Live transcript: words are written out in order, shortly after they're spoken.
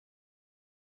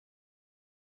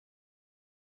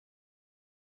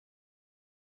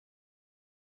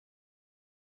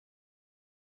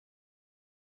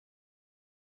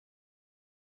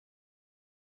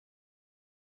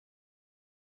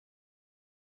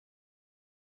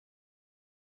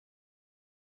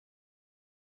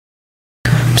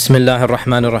بسم الله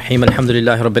الرحمن الرحيم الحمد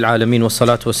لله رب العالمين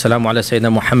والصلاة والسلام على سيدنا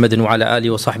محمد وعلى آله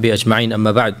وصحبه أجمعين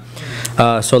أما بعد.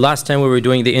 So last time we were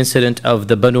doing the incident of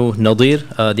the Banu Nadir,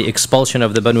 the expulsion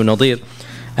of the Banu Nadir,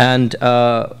 and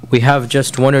we have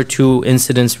just one or two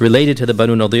incidents related to the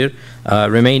Banu Nadir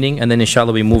remaining, and then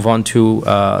inshallah we move on to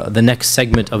the next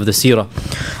segment of the Seerah.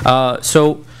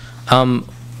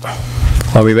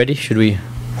 Are we ready? Should we?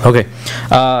 Okay.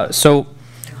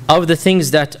 Of the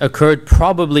things that occurred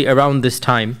probably around this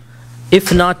time,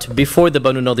 if not before the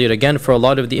Banu Nadir, again for a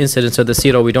lot of the incidents of the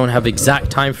Seerah we don't have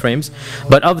exact time frames,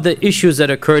 but of the issues that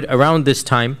occurred around this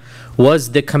time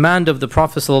was the command of the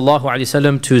Prophet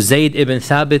ﷺ to Zayd ibn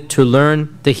Thabit to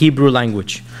learn the Hebrew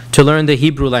language.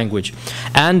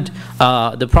 And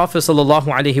the Prophet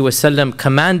ﷺ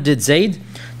commanded Zayd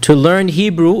to learn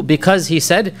Hebrew because he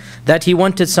said that he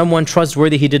wanted someone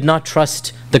trustworthy. He did not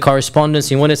trust the correspondence.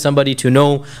 He wanted somebody to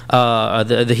know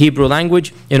the Hebrew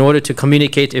language in order to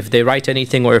communicate if they write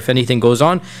anything or if anything goes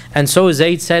on. And so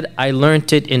Zayd said, I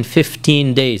learned it in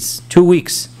 15 days, 2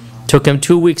 weeks. Took him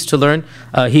 2 weeks to learn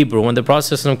Hebrew. When the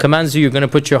Prophet commands you, you're going to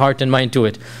put your heart and mind to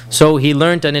it. So he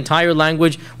learned an entire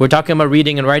language. We're talking about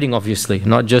reading and writing, obviously,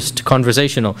 not just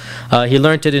conversational. He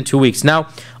learned it in 2 weeks. Now,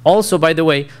 also, by the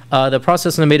way, the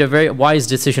Prophet made a very wise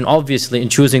decision, obviously, in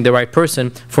choosing the right person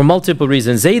for multiple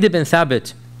reasons. Zayd ibn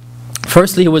Thabit,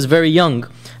 firstly, he was very young,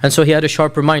 and so he had a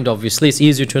sharper mind, obviously. It's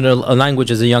easier to know a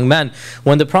language as a young man.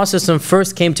 When the Prophet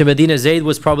first came to Medina, Zayd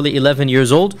was probably 11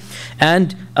 years old,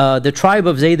 and the tribe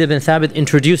of Zayd ibn Thabit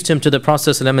introduced him to the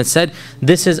Prophet and said,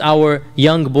 this is our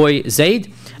young boy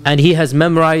Zayd, and he has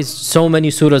memorized so many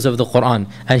surahs of the Quran,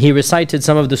 and he recited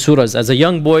some of the surahs. As a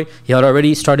young boy, he had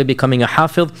already started becoming a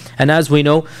hafiz, and as we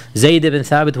know, Zayd ibn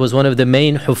Thabit was one of the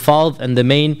main huffaz and the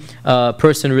main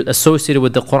person associated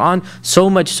with the Quran, so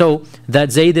much so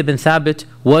that Zayd ibn Thabit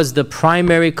was the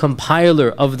primary compiler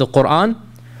of the Quran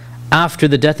after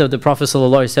the death of the Prophet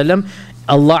ﷺ.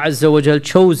 Allah Azza wa Jal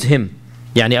chose him.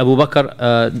 Yani Abu Bakr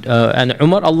and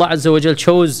Umar, Allah Azza wa Jal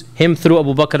chose him through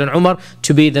Abu Bakr and Umar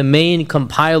to be the main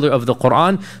compiler of the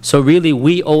Quran. So really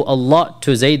we owe a lot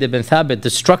to Zayd ibn Thabit. The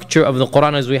structure of the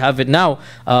Quran as we have it now,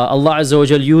 Allah Azza wa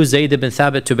Jal used Zayd ibn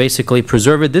Thabit to basically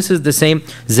preserve it. This is the same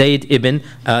Zayd ibn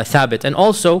Thabit. And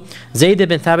also Zayd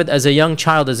ibn Thabit as a young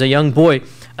child, as a young boy,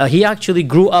 he actually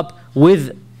grew up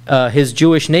with his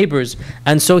Jewish neighbors,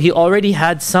 and so he already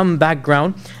had some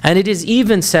background. And it is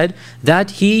even said that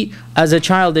he, as a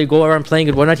child, they go around playing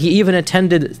it, whatnot, he even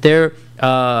attended their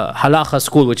halakha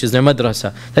school, which is their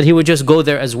madrasa, that he would just go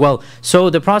there as well. So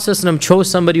the Prophet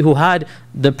chose somebody who had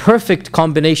the perfect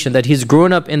combination, that he's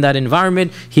grown up in that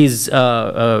environment, he's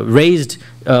raised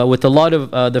with a lot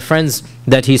of the friends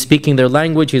that he's speaking their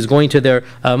language, he's going to their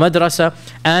madrasa,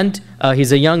 and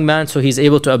he's a young man, so he's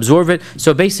able to absorb it.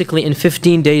 So basically in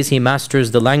 15 days he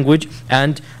masters the language,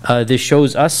 and this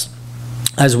shows us,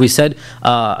 as we said,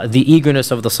 the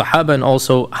eagerness of the Sahaba, and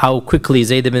also how quickly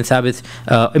Zayd ibn Thabit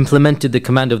implemented the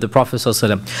command of the Prophet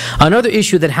ﷺ. Another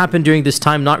issue that happened during this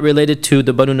time, not related to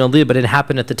the Banu Nadir, but it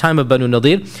happened at the time of Banu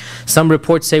Nadir. Some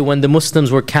reports say when the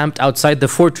Muslims were camped outside the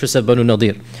fortress of Banu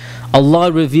Nadir,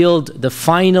 Allah revealed the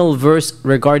final verse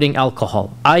regarding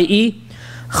alcohol, i.e.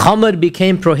 Khamr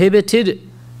became prohibited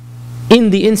in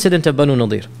the incident of Banu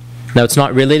Nadir. Now it's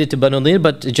not related to Banu Nadir,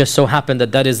 but it just so happened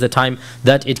that that is the time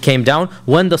that it came down.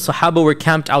 When the Sahaba were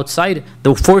camped outside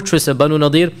the fortress of Banu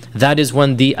Nadir, that is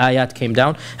when the ayat came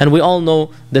down. And we all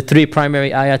know the three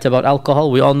primary ayat about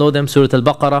alcohol. We all know them. Surah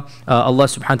Al-Baqarah, Allah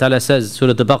subhanahu wa ta'ala says,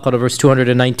 Surah Al-Baqarah verse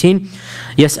 219,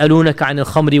 يَسْأَلُونَكَ عَنِ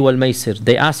الْخَمْرِ وَالْمَيْسِرِ.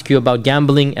 They ask you about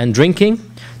gambling and drinking.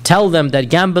 Tell them that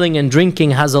gambling and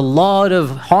drinking has a lot of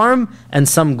harm and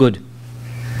some good.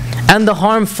 And the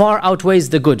harm far outweighs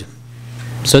the good.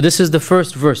 So this is the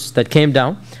first verse that came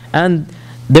down, and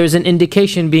there's an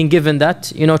indication being given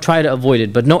that, try to avoid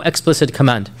it, but no explicit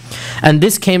command. And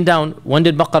this came down, when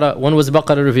was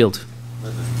Baqarah revealed?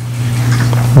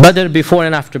 Badr, before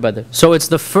and after Badr. So it's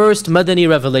the first Madani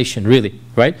revelation, really,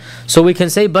 right? So we can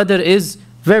say Badr is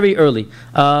very early.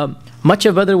 Much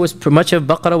of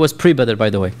Baqarah was pre-Badr,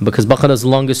 by the way, because Baqarah is the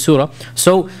longest surah.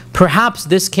 So perhaps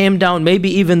this came down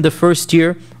maybe even the first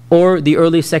year or the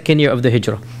early second year of the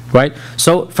Hijrah, right?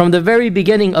 So from the very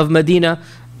beginning of Medina,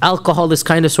 alcohol is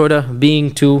kind of sort of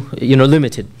being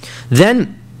limited.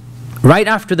 Then, right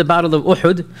after the Battle of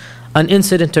Uhud, an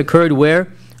incident occurred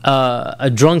where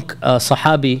a drunk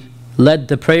Sahabi led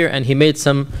the prayer and he made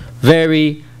some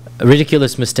very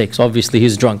ridiculous mistakes. Obviously,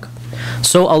 he's drunk.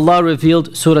 So Allah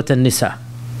revealed Surah An-Nisa.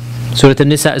 Surah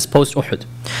An-Nisa is post-Uhud.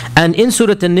 And in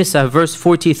Surah An-Nisa, verse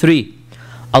 43,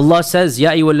 Allah says,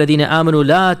 Ya ayyuhalladhina amanu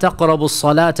la taqrabu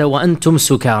as-salata wa antum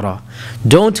sukara.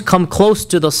 Don't come close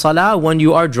to the salah when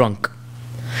you are drunk.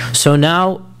 So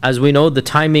now, as we know, the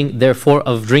timing therefore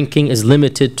of drinking is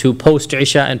limited to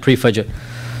post-Isha and pre-Fajr.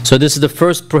 So this is the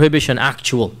first prohibition,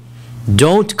 actual.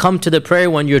 Don't come to the prayer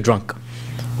when you're drunk,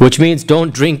 which means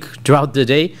don't drink throughout the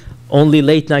day, only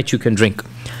late night you can drink.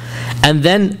 And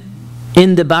then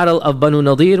in the battle of Banu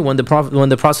Nadir, when the Prophet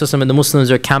and the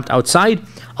Muslims are camped outside,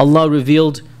 Allah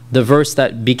revealed the verse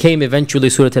that became eventually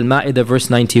Surah Al-Ma'idah, verse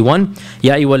 91.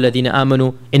 Ya ayyuhalladhina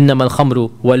amanu innama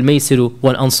al-khamru wal-maysiru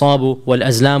wal-ansabu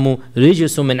wal-azlamu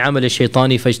rijsun min amal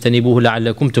ash-shaytani fajtanibuhu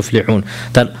la'allakum tuflihun.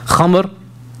 That khamr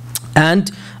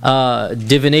and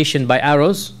divination by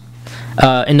arrows.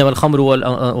 إنما الخمر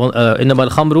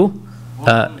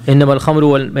إنما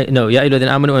الخمر no يا أيها الذين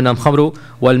آمنوا إنما الخمر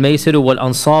والميسر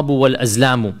والأنصاب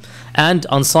والأزلام. And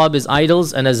ansab is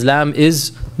idols and azlam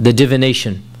is the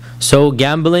divination. So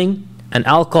gambling and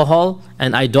alcohol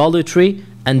and idolatry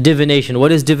and divination.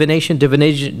 What is divination?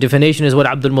 Divination is what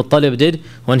Abdul Muttalib did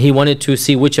when he wanted to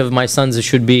see which of my sons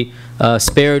should be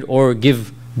spared or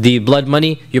give the blood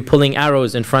money. You're pulling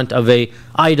arrows in front of a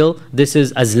idol. This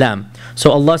is azlam.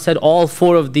 So Allah said all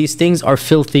four of these things are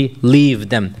filthy, leave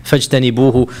them.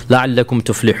 فَاجْتَنِبُوهُ لَعَلَّكُمْ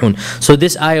تُفْلِحُونَ. So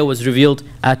this ayah was revealed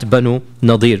at Banu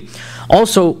Nadir.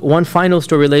 Also, one final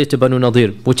story related to Banu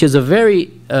Nadir, which is a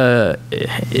very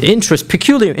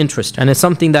peculiar interest, and it's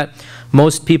something that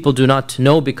most people do not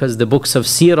know because the books of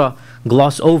Seerah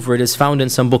gloss over it. Is found in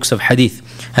some books of Hadith.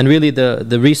 And really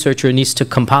the researcher needs to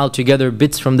compile together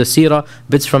bits from the Seerah,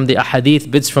 bits from the Ahadith,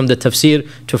 bits from the Tafsir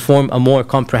to form a more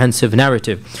comprehensive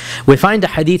narrative. We find a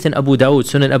Hadith in Abu Dawud,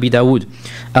 Sunan Abi Dawud,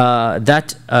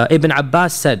 that Ibn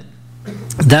Abbas said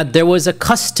that there was a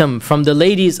custom from the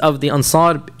ladies of the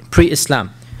Ansar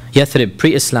pre-Islam, Yathrib,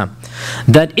 pre-Islam,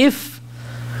 that if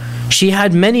she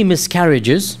had many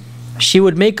miscarriages, she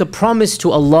would make a promise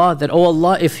to Allah that, oh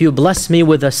Allah, if you bless me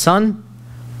with a son,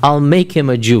 I'll make him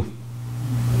a Jew.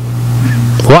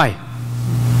 Why?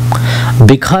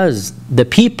 Because the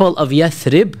people of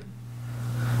Yathrib,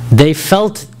 they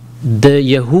felt the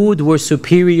Yahud were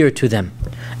superior to them.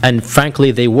 And frankly,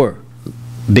 they were.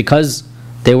 Because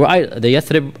they were the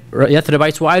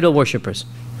Yathribites were idol worshippers,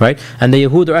 right? And the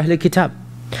Yahud are Ahl Kitab.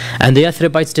 And the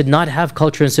Yathribites did not have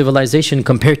culture and civilization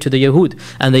compared to the Yahud.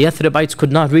 And the Yathribites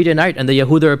could not read and write, and the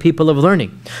Yahud are people of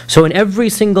learning. So in every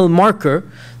single marker,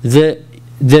 the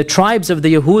tribes of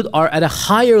the Yahud are at a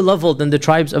higher level than the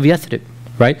tribes of Yathrib,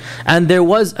 right? And there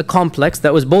was a complex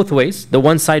that was both ways. The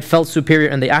one side felt superior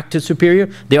and they acted superior.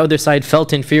 The other side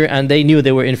felt inferior and they knew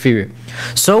they were inferior.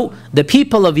 So the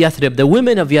people of Yathrib, the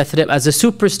women of Yathrib, as a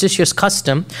superstitious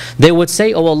custom, they would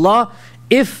say, oh Allah,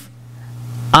 if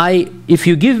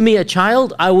you give me a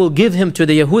child, I will give him to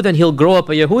the Yahud and he'll grow up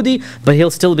a Yahudi, but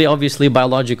he'll still be obviously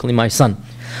biologically my son.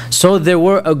 So there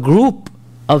were a group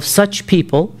of such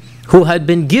people who had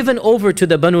been given over to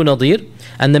the Banu Nadir,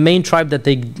 and the main tribe that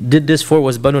they did this for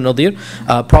was Banu Nadir,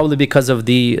 probably because of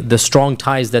the strong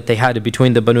ties that they had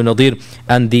between the Banu Nadir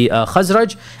and the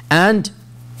Khazraj. And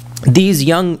these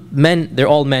young men, they're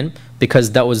all men,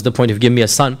 because that was the point of give me a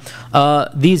son.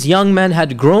 These young men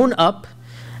had grown up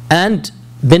and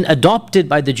been adopted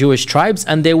by the Jewish tribes,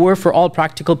 and they were for all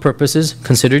practical purposes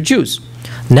considered Jews.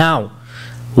 Now,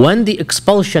 when the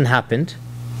expulsion happened,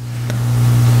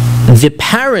 the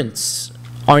parents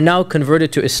are now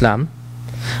converted to Islam,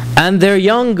 and their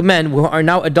young men who are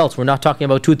now adults, we're not talking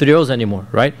about 2-3-year-olds anymore,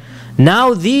 right?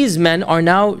 Now these men are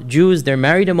now Jews, they're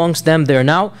married amongst them,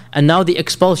 and now the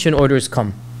expulsion orders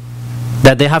come,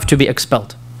 that they have to be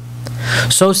expelled.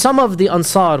 So some of the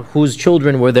Ansar whose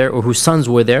children were there or whose sons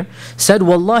were there said,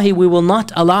 Wallahi, we will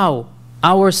not allow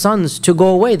our sons to go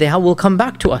away. They will come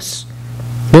back to us.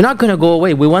 They're not going to go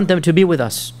away. We want them to be with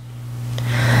us.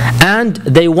 And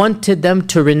they wanted them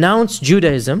to renounce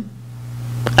Judaism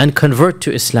and convert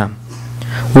to Islam.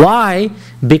 Why?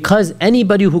 Because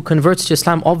anybody who converts to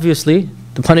Islam, obviously,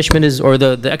 the punishment is, or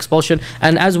the expulsion.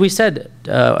 And as we said,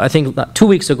 I think 2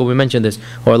 weeks ago we mentioned this,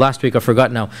 or last week, I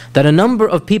forgot now, that a number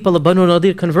of people of Banu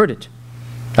Nadir converted.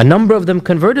 A number of them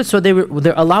converted, so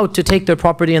they're allowed to take their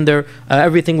property, and their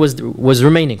everything was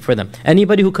remaining for them.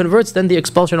 Anybody who converts, then the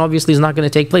expulsion obviously is not going to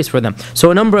take place for them.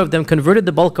 So a number of them converted,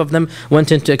 the bulk of them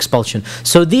went into expulsion.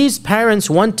 So these parents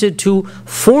wanted to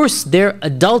force their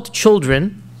adult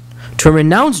children to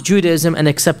renounce Judaism and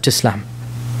accept Islam.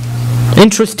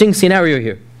 Interesting scenario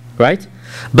here, right?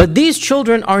 But these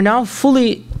children are now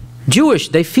fully Jewish.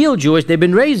 They feel Jewish, they've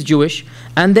been raised Jewish,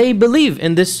 and they believe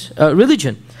in this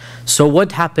religion. So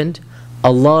what happened?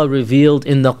 Allah revealed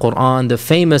in the Quran the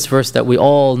famous verse that we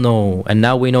all know, and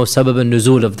now we know sabab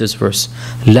al-nuzul of this verse.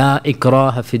 La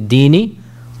ikraha fi ad-dini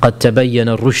qad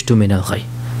tabayyana ar-rushdu min al-ghayy.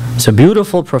 It's a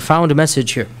beautiful, profound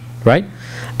message here, right?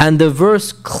 And the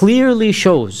verse clearly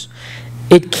shows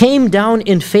It came down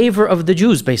in favor of the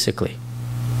Jews, basically.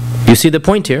 You see the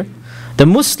point here? The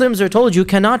Muslims are told you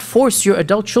cannot force your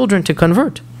adult children to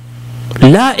convert.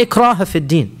 لا إكراه في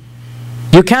الدين.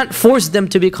 You can't force them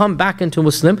to become back into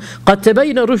Muslim. قد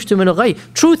تبين الرشد من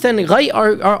الغي. Truth and غي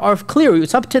are clear.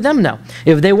 It's up to them now.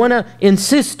 If they want to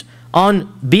insist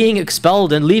on being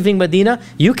expelled and leaving Medina,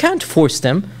 you can't force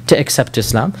them to accept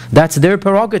Islam. That's their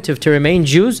prerogative to remain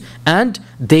Jews, and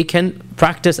they can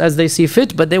practice as they see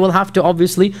fit, but they will have to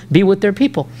obviously be with their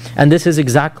people. And this is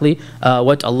exactly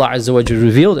what Allah Azza wa Jalla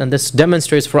revealed, and this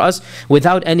demonstrates for us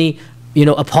without any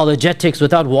apologetics,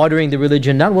 without watering the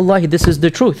religion down. Wallahi, this is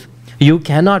the truth. You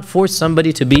cannot force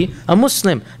somebody to be a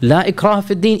Muslim. La ikrah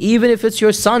fi din, even if it's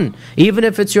your son, even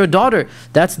if it's your daughter.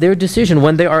 That's their decision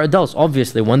when they are adults.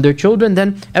 Obviously, when they're children,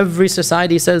 then every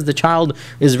society says the child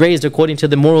is raised according to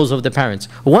the morals of the parents.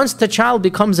 Once the child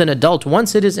becomes an adult,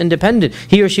 once it is independent,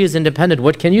 he or she is independent,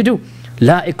 what can you do?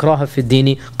 La ikraha fi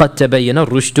dini qad tabayyana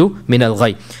ar-rushdu min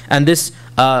al-ghay. And this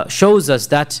shows us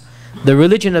that the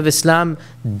religion of Islam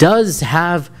does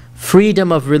have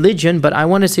freedom of religion, but I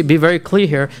want to be very clear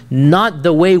here, not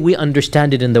the way we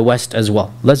understand it in the West as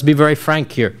well. Let's be very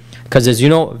frank here, because as you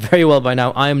know very well by now,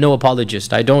 I am no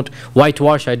apologist. I don't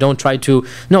whitewash, I don't try to...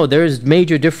 No, there's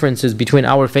major differences between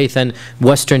our faith and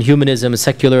Western humanism,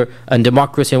 secular and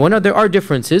democracy and whatnot. There are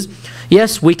differences.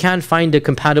 Yes, we can find a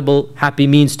compatible, happy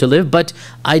means to live, but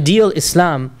ideal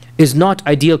Islam is not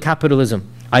ideal capitalism.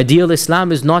 Ideal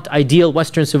Islam is not ideal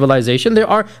Western civilization. There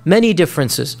are many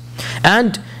differences.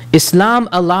 And Islam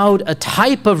allowed a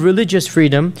type of religious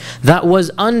freedom that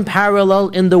was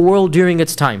unparalleled in the world during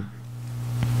its time.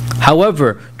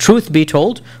 However, truth be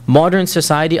told, modern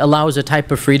society allows a type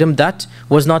of freedom that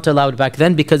was not allowed back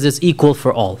then because it's equal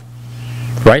for all.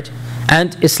 Right?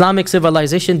 And Islamic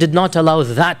civilization did not allow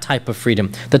that type of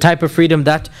freedom. The type of freedom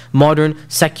that modern,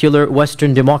 secular,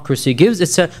 Western democracy gives,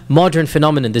 it's a modern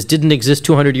phenomenon. This didn't exist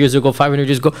 200 years ago, 500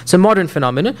 years ago. It's a modern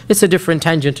phenomenon. It's a different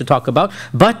tangent to talk about.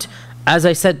 But as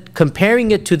I said, comparing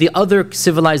it to the other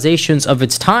civilizations of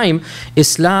its time,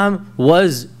 Islam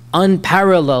was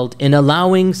unparalleled in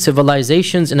allowing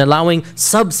civilizations and allowing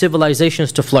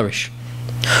sub-civilizations to flourish.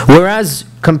 Whereas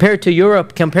compared to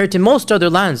Europe, compared to most other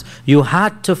lands, you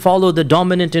had to follow the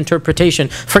dominant interpretation.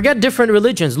 Forget different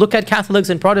religions. Look at Catholics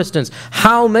and Protestants.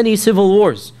 How many civil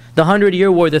wars? The 100-year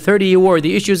war, the 30-year war,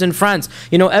 the issues in France.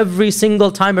 Every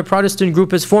single time a Protestant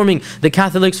group is forming, the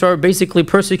Catholics are basically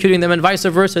persecuting them, and vice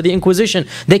versa, the Inquisition.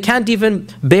 They can't even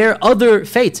bear other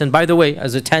faiths. And by the way,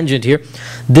 as a tangent here,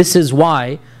 this is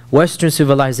why Western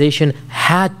civilization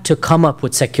had to come up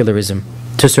with secularism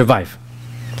to survive.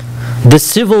 The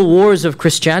civil wars of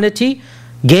Christianity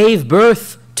gave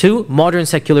birth to modern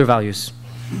secular values.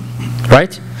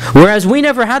 Right? Whereas we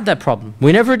never had that problem.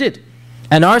 We never did.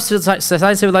 And our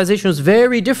society civilization was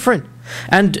very different.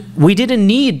 And we didn't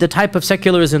need the type of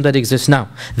secularism that exists now.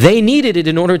 They needed it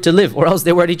in order to live, or else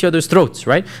they were at each other's throats,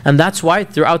 right? And that's why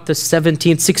throughout the 17th,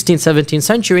 16th, 17th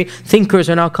century, thinkers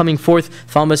are now coming forth,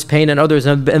 Thomas Paine and others,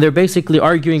 and they're basically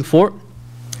arguing for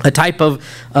a type of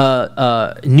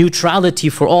neutrality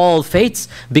for all faiths,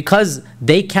 because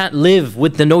they can't live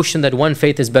with the notion that one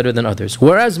faith is better than others.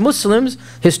 Whereas Muslims,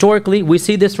 historically, we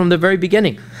see this from the very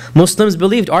beginning. Muslims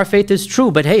believed our faith is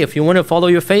true, but hey, if you want to follow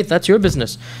your faith, that's your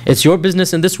business. It's your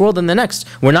business in this world and the next.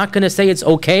 We're not going to say it's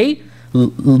okay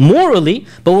morally,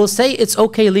 but we'll say it's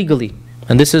okay legally.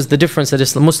 And this is the difference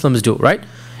that Muslims do, right?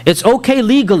 It's okay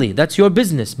legally, that's your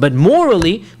business. But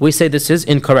morally, we say this is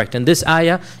incorrect. And this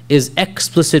ayah is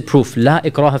explicit proof. La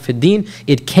ikraha fi din.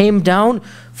 It came down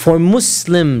for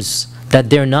Muslims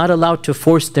that they're not allowed to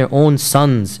force their own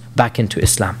sons back into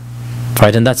Islam.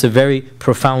 Right? And that's a very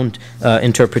profound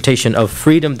interpretation of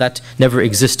freedom that never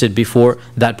existed before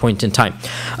that point in time.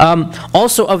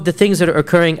 Also, of the things that are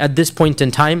occurring at this point in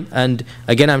time, and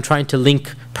again I'm trying to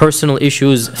link personal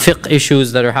issues, fiqh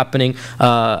issues that are happening,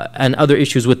 and other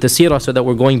issues with the seerah, so that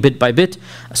we're going bit by bit,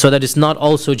 so that it's not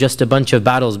also just a bunch of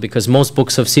battles, because most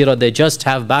books of seerah, they just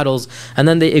have battles, and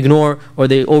then they ignore or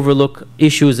they overlook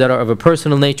issues that are of a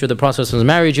personal nature, the process of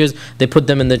marriages, they put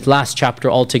them in the last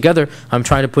chapter altogether. I'm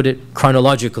trying to put it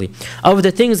chronologically. Of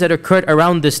the things that occurred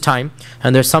around this time,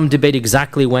 and there's some debate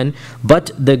exactly when,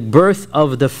 but the birth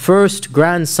of the first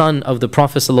grandson of the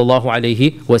Prophet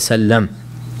ﷺ.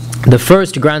 The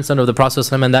first grandson of the Prophet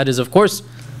ﷺ, and that is of course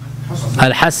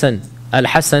Al-Hasan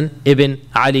ibn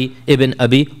Ali ibn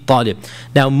Abi Talib.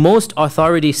 Now most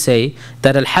authorities say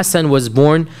that Al-Hasan was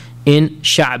born in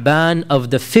Sha'ban of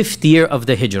the 5th year of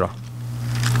the Hijrah.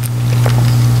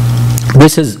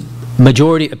 This is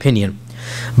majority opinion.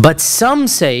 But some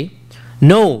say,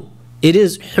 no, it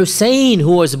is Hussein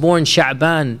who was born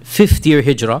Sha'ban, 5th year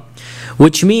Hijrah,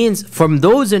 Which means from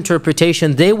those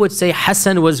interpretations, they would say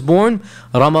Hassan was born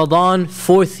Ramadan,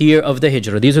 4th year of the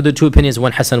Hijrah. These are the two opinions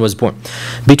when Hassan was born.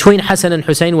 Between Hassan and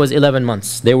Hussein was 11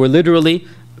 months. They were literally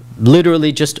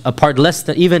just apart, less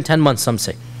than even 10 months, some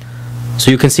say.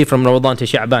 So you can see from Ramadan to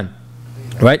Sha'ban,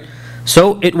 right?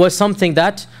 So it was something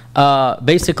that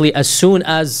basically as soon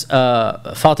as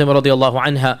Fatima radiallahu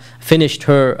anha finished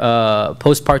her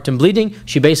postpartum bleeding,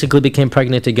 she basically became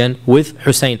pregnant again with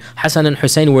Hussein. Hassan and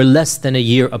Hussein were less than a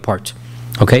year apart.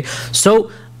 Okay,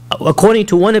 so according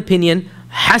to one opinion,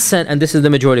 Hassan, and this is the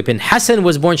majority opinion, Hassan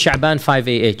was born Sha'ban 5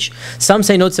 AH. Some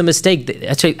say no, it's a mistake.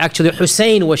 Actually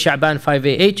Hussein was Sha'ban 5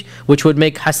 AH, which would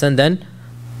make Hassan then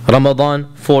Ramadan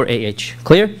 4 AH.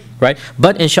 Clear? Right?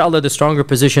 But inshallah the stronger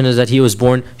position is that he was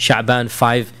born Sha'ban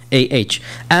 5 AH.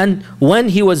 And when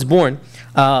he was born,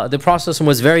 the Prophet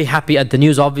was very happy at the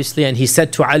news, obviously, and he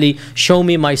said to Ali, show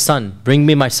me my son, bring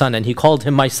me my son. And he called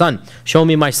him my son, show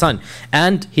me my son.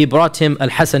 And he brought him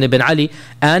Al-Hasan ibn Ali,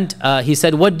 and he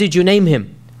said, what did you name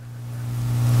him?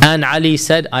 And Ali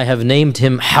said, I have named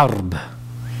him Harb.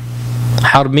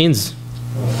 Harb means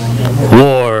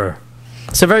war.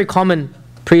 It's a very common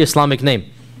pre-Islamic name,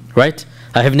 right?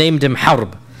 I have named him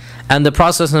Harb. And the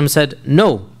Prophet said,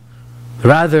 no,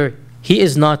 rather he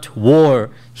is not war,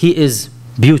 he is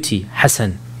beauty,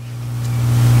 Hassan.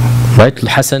 Right?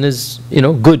 Hassan is,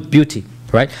 good, beauty,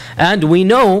 right? And we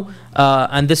know,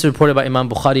 and this is reported by Imam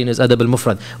Bukhari in his Adab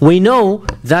al-Mufrad, we know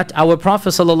that our Prophet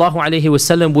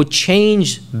ﷺ would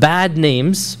change bad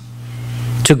names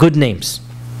to good names.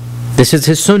 This is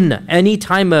his sunnah.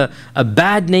 Anytime a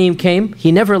bad name came,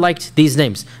 he never liked these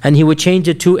names, and he would change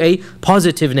it to a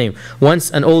positive name. Once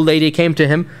an old lady came to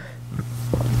him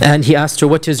and he asked her,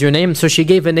 what is your name? So she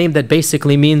gave a name that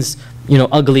basically means,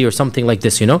 ugly or something like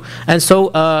this, And so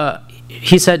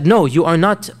he said, no, you are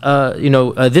not,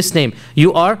 this name.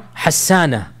 You are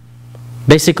Hassana.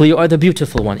 Basically, you are the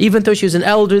beautiful one. Even though she's an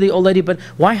elderly old lady, but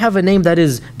why have a name that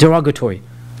is derogatory?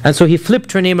 And so he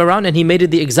flipped her name around and he made it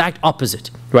the exact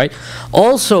opposite, right?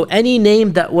 Also, any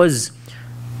name that was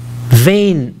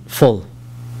vainful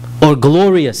or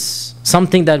glorious,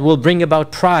 something that will bring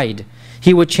about pride,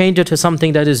 he would change it to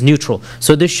something that is neutral.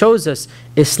 So this shows us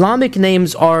Islamic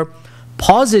names are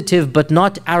positive but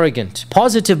not arrogant,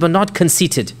 positive but not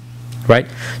conceited, right?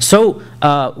 So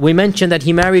we mentioned that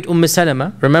he married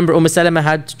Salama. Remember, Salama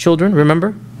had children,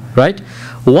 remember? Right?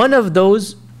 One of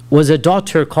those was a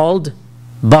daughter called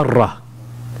Barra.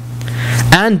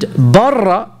 And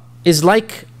Barra is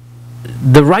like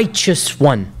the righteous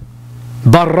one.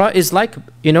 Barra is like,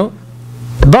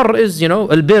 Barra is,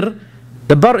 al-bir.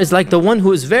 The Barra is like the one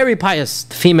who is very pious,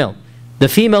 the female. The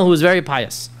female who is very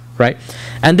pious, right?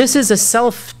 And this is a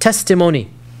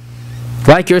self-testimony.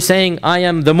 Like you're saying, I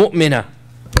am the mu'mina,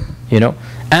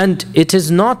 And it is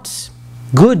not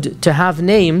good to have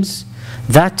names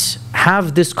that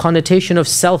have this connotation of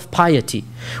self-piety,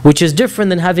 which is different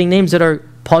than having names that are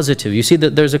positive. You see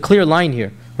that there's a clear line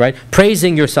here, right?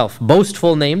 Praising yourself,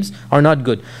 boastful names are not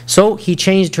good. So he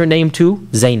changed her name to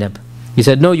Zainab. He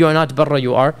said, no, you are not Barra,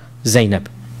 you are Zainab.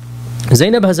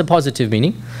 Zainab has a positive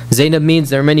meaning. Zainab means,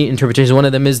 there are many interpretations. One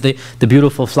of them is the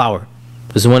beautiful flower.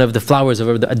 This is one of the flowers of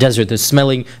a desert, the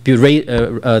smelling,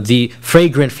 the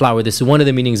fragrant flower. This is one of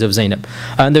the meanings of Zainab.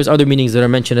 And there's other meanings that are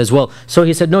mentioned as well. So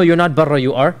he said, no, you're not Barra,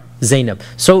 you are Zainab.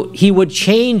 So he would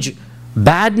change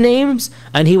bad names,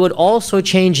 and he would also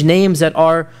change names that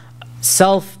are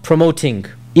self-promoting,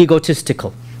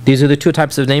 egotistical. These are the two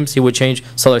types of names he would change,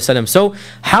 sallallahu alaihi wasallam. So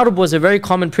Harb was a very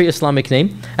common pre-Islamic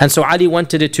name, and so Ali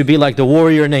wanted it to be like the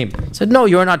warrior name. He said, no,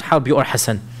 you're not Harb, you are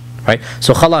Hassan. Right?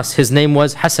 So khalas, his name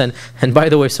was Hassan. And by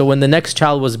the way, so when the next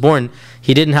child was born,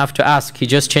 he didn't have to ask. He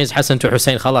just changed Hassan to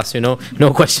Hussein. Khalas,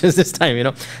 no questions this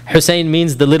time, Hussein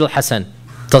means the little Hassan.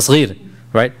 Tasghir,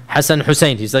 right? Hassan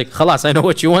Hussein. He's like, khalas, I know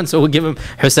what you want, so we'll give him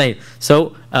Hussein.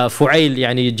 So Fu'ail,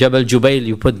 yani Jabal Jubail,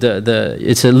 you put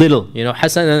it's a little,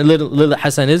 Hassan, and little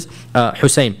Hassan is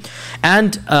Hussein.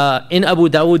 And in Abu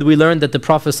Dawood, we learned that the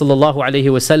Prophet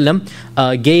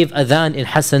ﷺ gave adhan in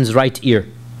Hassan's right ear.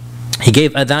 He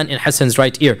gave adhan in Hassan's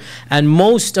right ear. And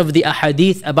most of the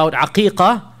ahadith about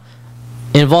aqiqah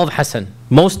involve Hassan.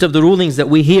 Most of the rulings that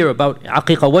we hear about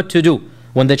aqiqah, what to do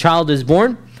when the child is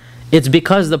born, it's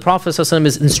because the Prophet ﷺ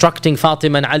is instructing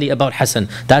Fatima and Ali about Hassan.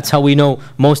 That's how we know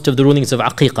most of the rulings of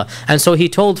aqiqah. And so he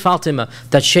told Fatima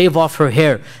that shave off her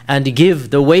hair and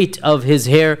give the weight of his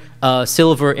hair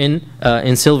silver in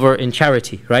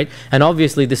charity, right? And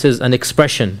obviously this is an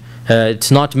expression.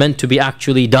 It's not meant to be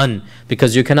actually done,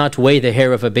 because you cannot weigh the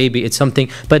hair of a baby. It's something,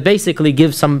 but basically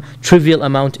give some trivial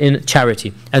amount in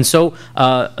charity. And so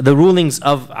the rulings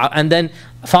of, and then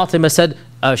Fatima said,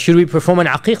 should we perform an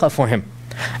aqiqah for him?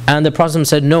 And the Prophet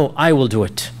said, no, I will do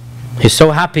it. He's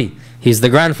so happy. He's the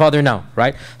grandfather now,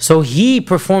 right? So he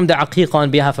performed the aqiqah on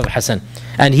behalf of Hassan.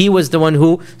 And he was the one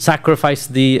who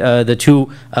sacrificed the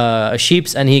two sheep,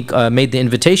 and he made the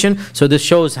invitation. So this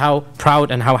shows how proud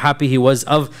and how happy he was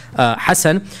of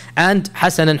Hassan. And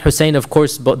Hassan and Hussein, of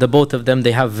course, the both of them,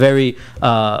 they have very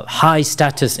high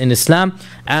status in Islam.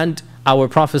 And our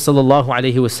Prophet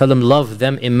ﷺ loved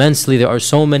them immensely. There are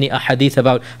so many ahadith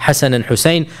about Hassan and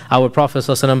Hussein. Our Prophet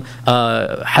ﷺ,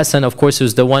 Hassan, of course,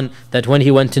 was the one that when he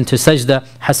went into sajda,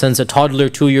 Hassan's a toddler,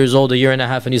 2 years old, 1.5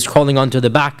 years, and he's crawling onto the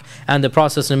back. And the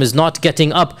Prophet ﷺ is not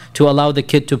getting up to allow the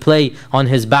kid to play on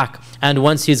his back. And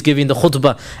once he's giving the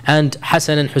khutbah, and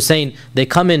Hassan and Hussein, they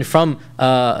come in from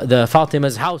the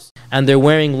Fatima's house, and they're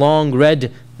wearing long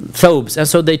red thobes, and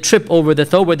so they trip over the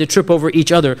thobe, or they trip over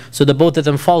each other, so the both of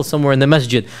them fall somewhere in the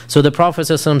masjid. So the Prophet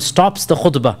ﷺ stops the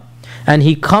khutbah, and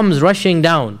he comes rushing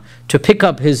down to pick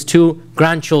up his two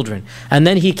grandchildren, and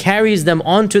then he carries them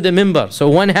onto the mimbar. So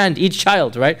one hand each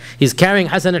child, right? He's carrying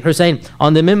Hassan and Hussein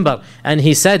on the mimbar, and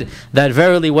he said that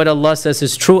verily what Allah says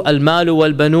is true. Al-malu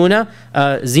wal-banuna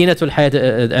zinatul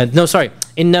hayat. No, sorry.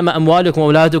 Innama amwalukum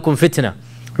wa awladukum fitna.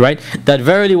 Right? That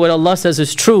verily what Allah says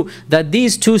is true, that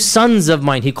these two sons of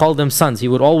mine, he called them sons. He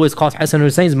would always call Hassan and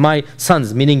Hussein my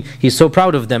sons, meaning he's so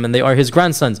proud of them and they are his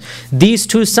grandsons. These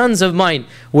two sons of mine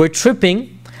were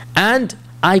tripping, and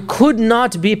I could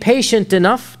not be patient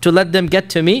enough to let them get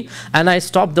to me, and I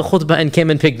stopped the khutbah and came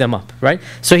and picked them up, right?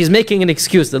 So he's making an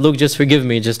excuse that, look, just forgive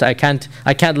me, just I can't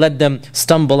let them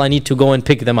stumble, I need to go and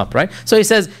pick them up, right? So he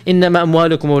says, إِنَّمَا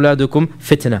أَمْوَالُكُمْ وَأَوْلَادُكُمْ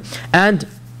فِتْنَةٌ. And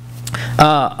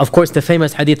of course, the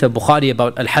famous hadith of Bukhari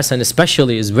about Al-Hasan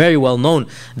especially is very well known,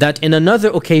 that in another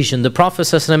occasion, the Prophet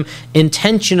ﷺ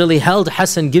intentionally held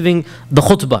Hassan giving the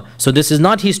khutbah. So this is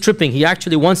not he's tripping, he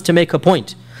actually wants to make a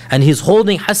point. And he's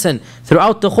holding Hassan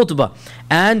throughout the khutbah.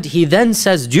 And he then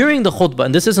says during the khutbah,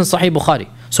 and this is in Sahih Bukhari,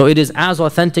 so it is as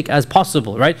authentic as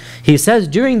possible, right? He says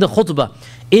during the khutbah,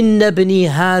 إِنَّ بْنِي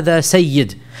هَذَا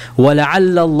سَيِّدٌ وَلَعَلَّ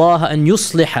اللَّهَ أَنْ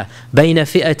يُصْلِحَ بَيْنَ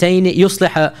فِئَتَيْنِ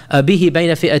يُصْلِحَ بِهِ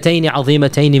بَيْنَ فِئَتَيْنِ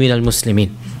عَظِيمَتَيْنِ مِنَ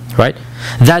الْمُسْلِمِينَ. Right?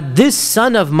 That this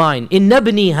son of mine, إِنَّ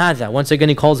بْنِي هَذَا, once again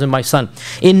he calls him my son,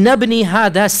 إِنَّ بْنِي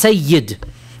هَذَا سَيِّدٌ.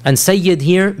 And Sayyid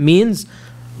here means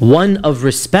one of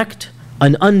respect,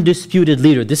 an undisputed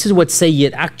leader. This is what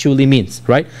Sayyid actually means,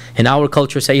 right? In our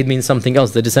culture, Sayyid means something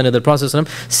else, the descendant of the Prophet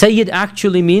ﷺ. Sayyid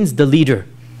actually means the leader.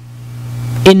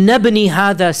 Inna bni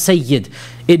hadha Sayyid.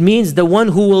 It means the one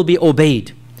who will be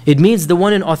obeyed. It means the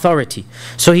one in authority.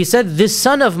 So he said, this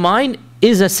son of mine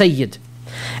is a Sayyid.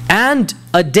 And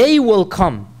a day will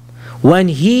come when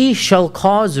he shall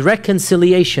cause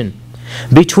reconciliation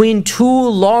between two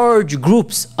large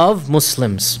groups of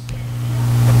Muslims.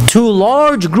 Two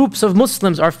large groups of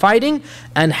Muslims are fighting,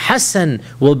 and Hassan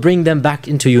will bring them back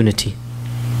into unity.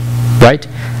 Right?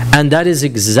 And that is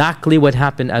exactly what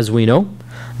happened, as we know.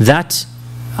 That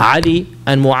Ali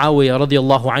and Muawiyah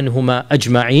radiallahu anhuma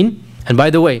ajma'in. And by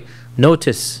the way,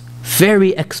 notice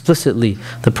very explicitly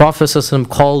the Prophet ﷺ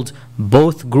called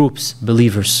both groups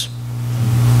believers.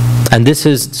 And this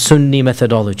is Sunni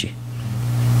methodology.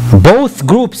 Both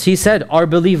groups, he said, are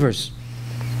believers.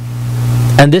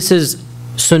 And this is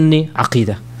Sunni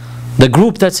Aqidah. The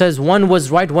group that says one was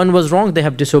right, one was wrong, they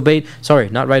have disobeyed. Sorry,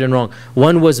 not right and wrong.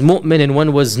 One was mu'min and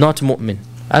one was not mu'min.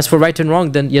 As for right and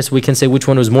wrong, then yes, we can say which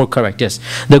one was more correct, yes.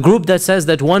 The group that says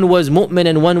that one was mu'min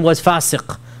and one was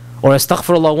fasiq, or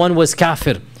astaghfirullah, one was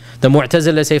kafir. The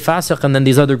Mu'tazila say fasiq, and then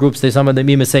these other groups, some of them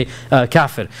even say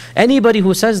kafir. Anybody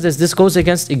who says this goes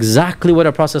against exactly what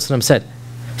our Prophet ﷺ said.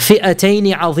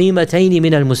 فِئَتَيْنِ عَظِيمَتَيْنِ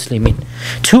مِنَ الْمُسْلِمِينَ.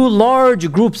 Two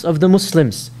large groups of the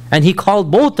Muslims. And he called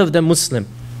both of them Muslim.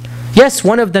 Yes,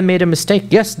 one of them made a mistake.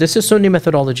 Yes, this is Sunni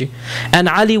methodology. And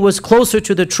Ali was closer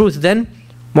to the truth than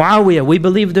Muawiyah. We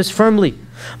believe this firmly.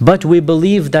 But we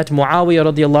believe that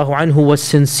Muawiyah radiallahu anhu was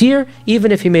sincere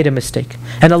even if he made a mistake.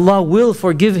 And Allah will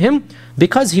forgive him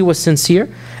because he was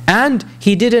sincere. And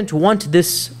he didn't want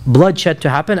this bloodshed to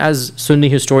happen, as Sunni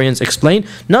historians explain.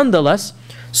 Nonetheless,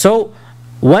 so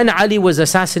when Ali was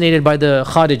assassinated by the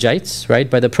Kharijites, right,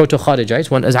 by the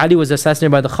proto-Kharijites, as Ali was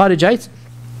assassinated by the Kharijites,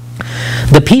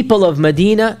 the people of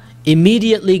Medina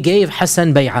immediately gave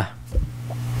Hassan bay'ah.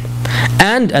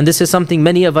 And this is something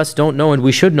many of us don't know, and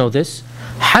we should know this,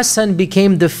 Hassan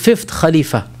became the 5th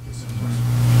Khalifa.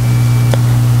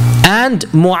 And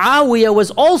Muawiyah was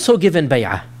also given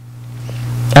bay'ah.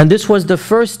 And this was the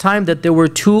first time that there were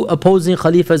two opposing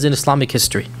Khalifas in Islamic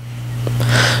history.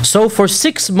 So for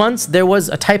 6 months there was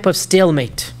a type of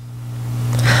stalemate,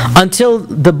 until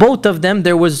the both of them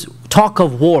there was talk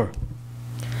of war.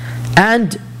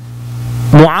 And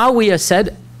Muawiyah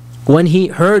said, when he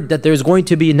heard that there's going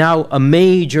to be now a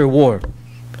major war,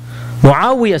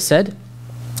 Muawiyah said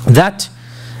that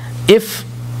if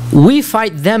we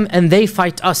fight them and they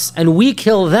fight us, and we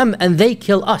kill them and they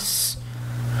kill us,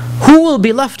 who will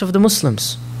be left of the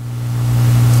Muslims?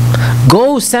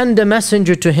 Go send a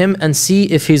messenger to him and see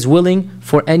if he's willing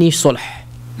for any sulh.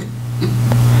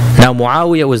 Now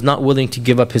Muawiyah was not willing to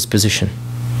give up his position.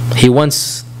 He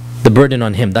wants the burden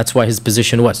on him. That's why his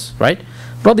position was, right?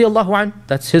 Radiallahu anh,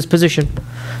 that's his position.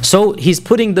 So he's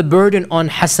putting the burden on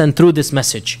Hassan through this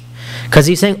message. Because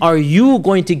he's saying, are you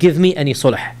going to give me any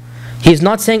sulh? He's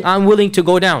not saying, I'm willing to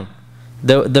go down.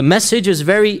 The message is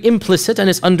very implicit and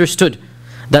it's understood.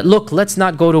 That look, let's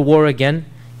not go to war again.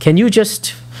 Can you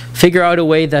just figure out a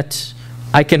way that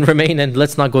I can remain and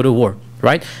let's not go to war,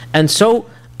 right? And so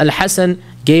Al-Hasan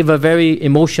gave a very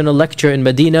emotional lecture in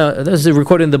Medina. This is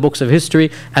recorded in the books of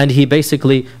history. And he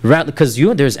basically, because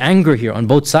there's anger here on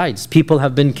both sides. People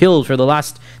have been killed for the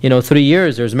last 3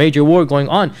 years. There's major war going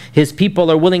on. His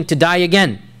people are willing to die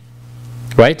again,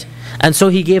 right? And so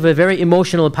he gave a very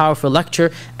emotional, powerful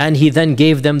lecture, and he then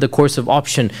gave them the course of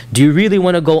option. Do you really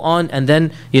want to go on and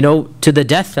then, to the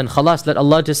death and khalas, let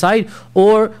Allah decide?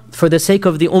 Or for the sake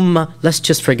of the ummah, let's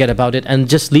just forget about it and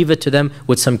just leave it to them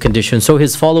with some conditions. So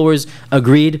his followers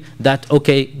agreed that,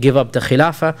 okay, give up the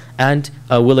khilafah and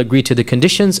we'll agree to the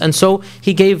conditions. And so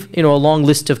he gave, a long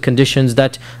list of conditions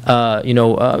that,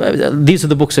 these are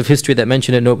the books of history that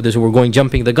mention it. No, we're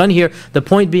jumping the gun here. The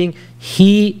point being,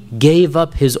 he gave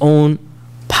up his own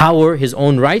power, his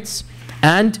own rights,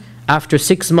 and after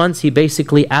 6 months he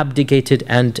basically abdicated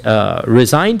and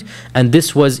resigned. And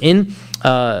this was in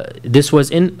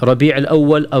Rabi'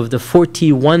 al-Awwal of the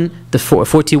 41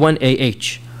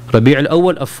 AH. Rabi'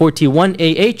 al-Awwal of 41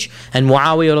 AH, and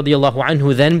Muawiyah radiallahu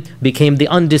anhu then became the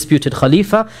undisputed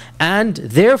Khalifa. And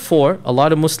therefore, a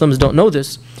lot of Muslims don't know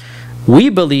this, we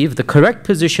believe the correct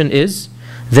position is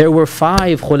there were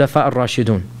 5 Khulafa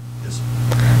al-Rashidun.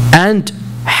 And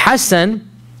Hassan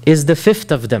is the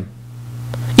 5th of them.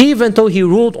 Even though he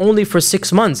ruled only for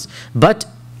 6 months. But,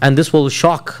 and this will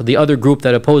shock the other group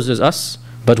that opposes us,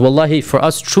 but wallahi, for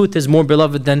us truth is more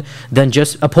beloved than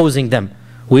just opposing them.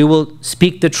 We will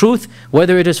speak the truth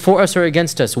whether it is for us or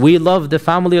against us. We love the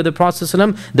family of the Prophet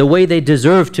ﷺ the way they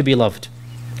deserve to be loved,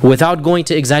 without going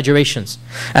to exaggerations.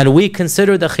 And we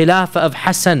consider the Khilafah of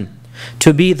Hassan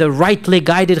to be the rightly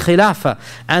guided Khilafah,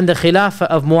 and the Khilafah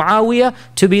of Muawiyah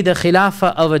to be the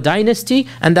Khilafah of a dynasty,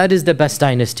 and that is the best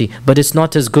dynasty. But it's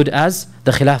not as good as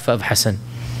the Khilafah of Hassan.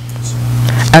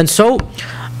 And so,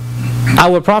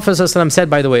 our Prophet ﷺ said,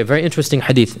 by the way, a very interesting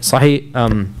hadith, Sahih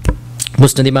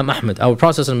Musnad Imam Ahmad. Our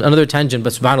Prophet ﷺ, another tangent,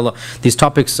 but subhanAllah, these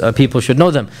topics, people should know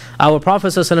them. Our Prophet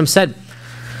ﷺ said,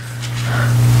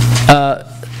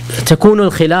 تكون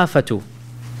الخلافة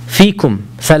فيكم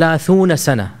 30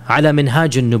 سنة على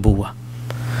منهاج النبوة.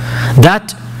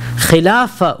 That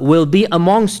Khilafah will be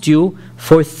amongst you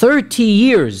for 30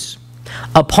 years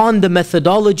upon the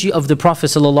methodology of the Prophet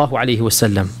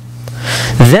ﷺ.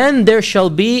 Then there shall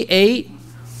be a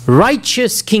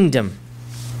righteous kingdom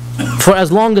for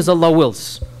as long as Allah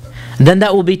wills. Then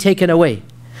that will be taken away.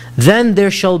 Then there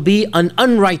shall be an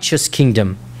unrighteous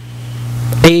kingdom,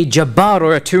 a jabbar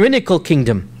or a tyrannical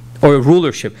kingdom or a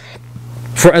rulership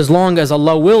for as long as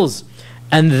Allah wills.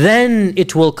 And then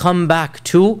it will come back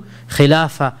to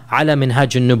Khilafah ala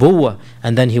minhaj al-nubuwah.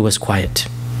 And then he was quiet.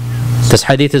 This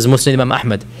hadith is Muslim Imam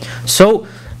Ahmad. So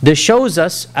this shows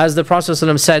us, as the Prophet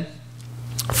ﷺ said,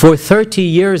 for 30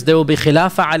 years there will be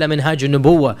Khilafah ala minhaj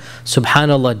al-nubuwah.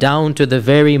 Subhanallah, down to the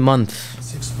very month.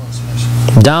 6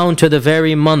 months. Down to the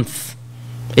very month.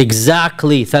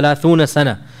 Exactly, 30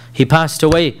 sana. He passed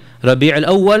away, Rabi'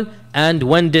 al-Awwal. And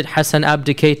when did Hassan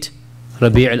abdicate?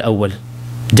 Rabi' al-Awwal.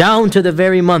 Down to the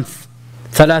very month.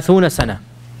 30 sana.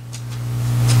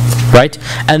 Right?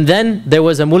 And then there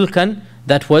was a mulkan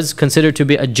that was considered to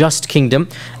be a just kingdom.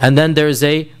 And then there's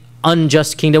a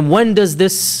unjust kingdom. When does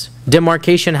this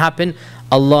demarcation happen?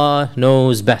 Allah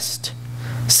knows best.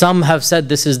 Some have said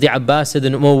this is the Abbasid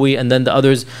and Umayyi, and then the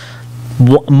others,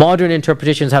 modern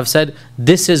interpretations have said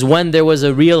this is when there was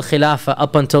a real Khilafah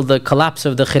up until the collapse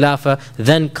of the Khilafah.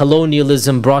 Then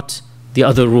colonialism brought the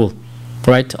other rule.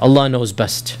 Right? Allah knows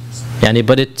best.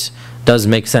 But it does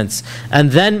make sense.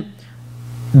 And then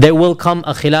there will come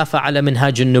a Khilafah ala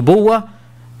minhaj al-nubuwah,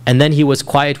 and then he was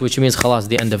quiet, which means khalas,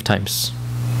 the end of times.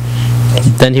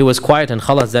 Then he was quiet, and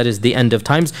khalas, that is the end of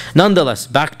times. Nonetheless,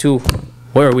 back to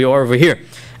where we are over here,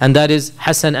 and that is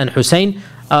Hassan and Hussein.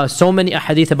 So many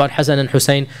ahadith about Hassan and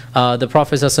Hussein. The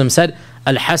Prophet ﷺ said,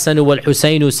 Al-Hasan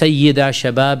wal-Husaynu sayyida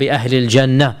shababi ahli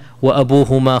al-Jannah wa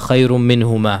abuhuma khayrun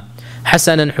minhuma.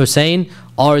 Hassan and Hussein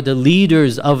are the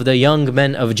leaders of the young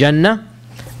men of Jannah,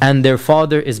 and their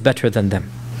father is better than them.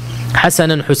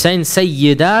 Hassan and Hussein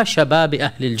Sayyida Shabab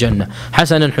Ahlil Jannah.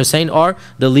 Hassan and Hussein are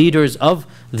the leaders of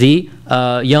the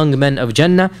young men of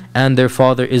Jannah, and their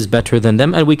father is better than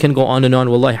them. And we can go on and on.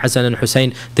 Wallahi, Hassan and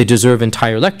Hussein, they deserve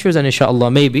entire lectures, and inshallah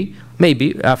maybe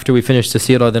after we finish the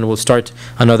seerah, then we'll start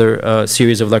another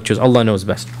series of lectures. Allah knows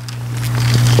best.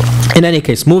 In any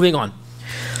case, moving on.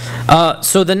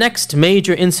 So the next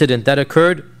major incident that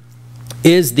occurred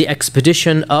is the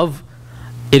expedition of,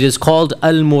 it is called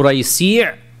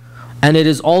al-Muraysi', and it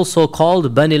is also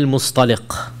called Banu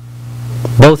al-Mustaliq.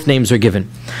 Both names are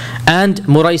given. And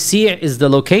Muraysi' is the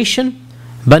location,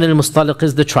 Banu al-Mustaliq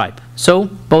is the tribe. So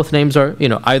both names are,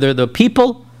 either the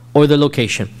people or the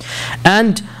location.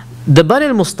 And the Banu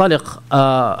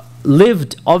al-Mustaliq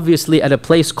lived obviously at a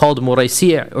place called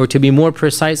Muraysi', or to be more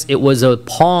precise, it was a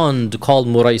pond called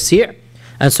Muraysi'.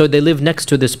 And so they lived next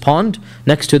to this pond,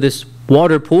 next to this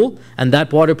water pool, and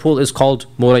that water pool is called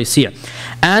Muraysi'.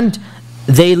 And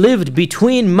they lived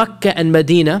between Mecca and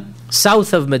Medina,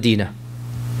 south of Medina.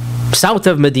 South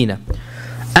of Medina.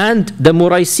 And the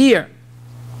Muraysi',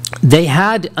 they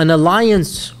had an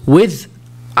alliance with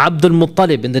Abdul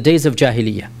Muttalib in the days of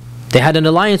Jahiliyyah. They had an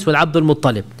alliance with Abdul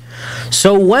Muttalib.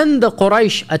 So when the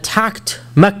Quraysh attacked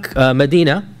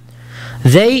Medina,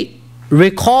 they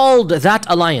recalled that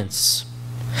alliance.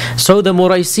 So the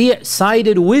Muraysi'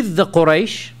 sided with the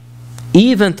Quraysh,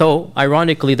 even though,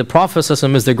 ironically, the Prophet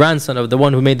ﷺ is the grandson of the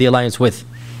one who made the alliance with,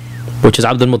 which is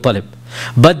Abdul Muttalib.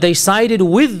 But they sided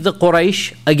with the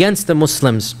Quraysh against the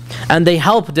Muslims, and they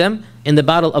helped them in the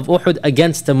battle of Uhud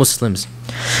against the Muslims.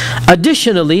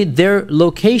 Additionally, their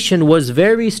location was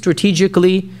very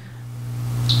strategically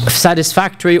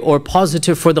satisfactory or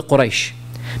positive for the Quraysh,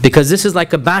 because this is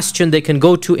like a bastion they can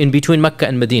go to in between Mecca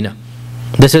and Medina.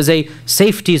 This is a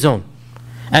safety zone,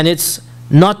 and it's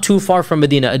not too far from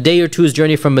Medina, a day or two's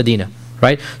journey from Medina,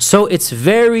 right? So it's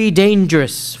very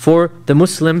dangerous for the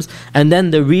Muslims. And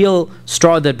then the real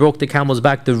straw that broke the camel's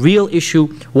back, the real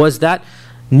issue was that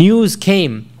news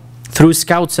came through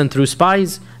scouts and through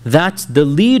spies that the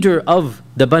leader of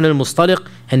the Banu al-Mustaliq,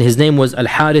 and his name was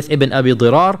Al-Harith ibn Abi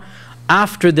Dirar,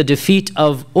 after the defeat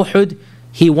of Uhud,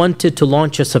 he wanted to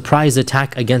launch a surprise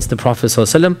attack against the Prophet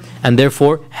ﷺ, and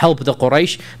therefore help the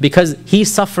Quraysh, because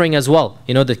he's suffering as well.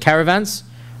 The caravans,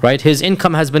 right? His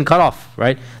income has been cut off,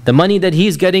 right? The money that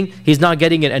he's getting, he's not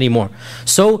getting it anymore.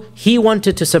 So he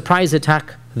wanted to surprise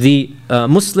attack the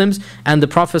Muslims, and the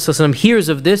Prophet ﷺ hears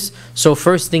of this. So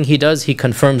first thing he does, he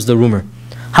confirms the rumor.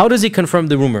 How does he confirm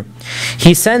the rumor?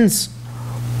 He sends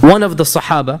one of the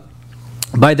Sahaba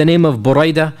by the name of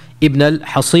Buraidah ibn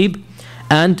al-Hasib,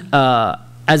 and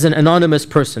as an anonymous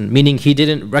person, meaning he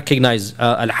didn't recognize,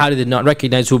 Al-Harith did not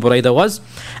recognize who Buraidah was,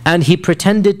 and he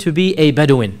pretended to be a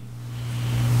Bedouin.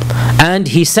 And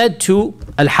he said to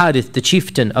Al-Harith, the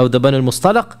chieftain of the Banu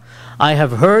al-Mustaliq, I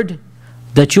have heard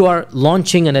that you are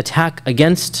launching an attack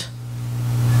against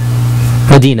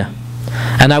Medina,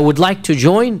 and I would like to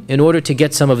join in order to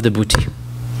get some of the booty.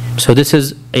 So this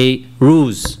is a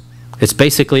ruse. It's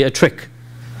basically a trick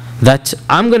that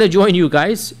I'm going to join you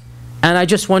guys, and I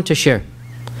just want to share.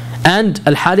 And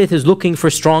Al-Harith is looking for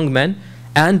strong men,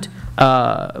 and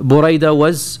Buraidah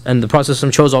was, and the Prophet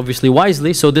chose obviously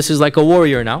wisely, so this is like a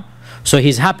warrior now. So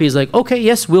he's happy, he's like, okay,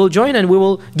 yes, we'll join and we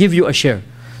will give you a share.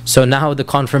 So now the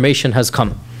confirmation has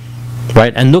come,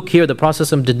 right? And look here, the Prophet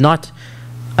did not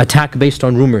attack based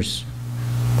on rumors.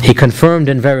 He confirmed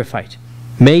and verified,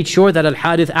 made sure that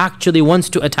Al-Harith actually wants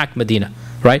to attack Medina,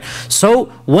 right? So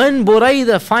when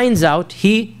Buraidah finds out,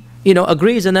 he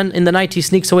agrees, and then in the night he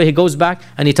sneaks away, he goes back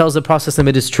and he tells the Prophet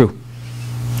it is true.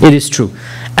 It is true.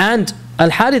 And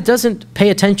Al-Harith doesn't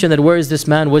pay attention that where is this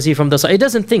man, was he from the side? He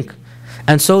doesn't think.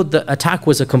 And so the attack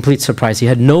was a complete surprise. He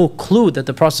had no clue that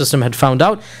the Prophet had found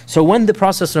out. So when the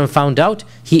Prophet found out,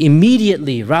 he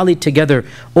immediately rallied together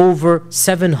over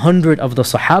 700 of the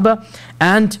Sahaba,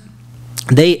 and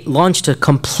they launched a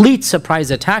complete surprise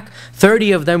attack.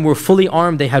 30 of them were fully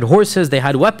armed, they had horses, they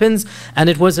had weapons, and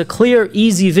it was a clear,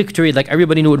 easy victory. Like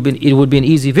everybody knew it would be an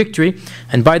easy victory.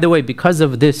 And by the way, because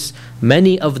of this,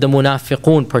 many of the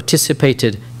munafiqun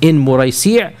participated in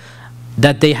Muraysi'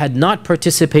 that they had not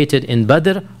participated in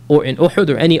Badr or in Uhud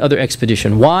or any other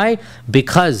expedition. Why?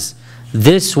 Because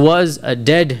this was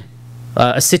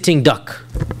a sitting duck.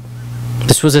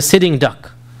 This was a sitting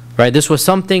duck, right? This was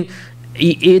something,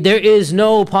 there is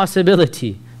no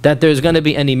possibility that there's going to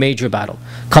be any major battle.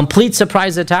 Complete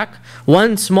surprise attack,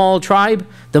 one small tribe,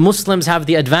 the Muslims have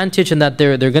the advantage in that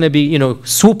they're going to be,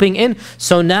 swooping in.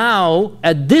 So now,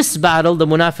 at this battle, the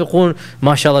munafiqun,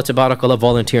 mashallah, tabarakallah,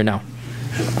 volunteer now.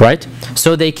 right?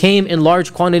 So they came in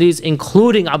large quantities,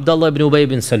 including Abdullah ibn Ubay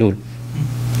bin Salul.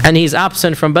 And he's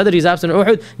absent from Badr, he's absent from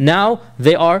Uhud. Now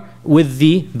they are with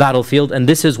the battlefield, and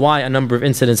this is why a number of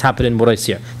incidents happen in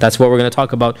Muraysi'. That's what we're going to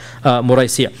talk about,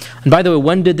 Muraysi'. And by the way,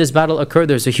 when did this battle occur?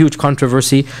 There's a huge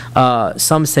controversy.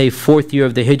 Some say 4th year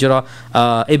of the Hijrah.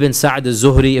 Ibn Sa'd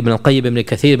al-Zuhri, Ibn al-Qayyim, Ibn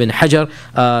Kathir, Ibn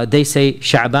Hajar, they say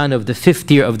Sha'ban of the 5th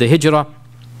year of the Hijrah,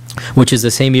 which is the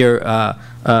same year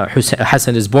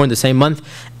Hassan is born, the same month.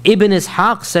 Ibn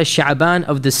Ishaq says Sha'ban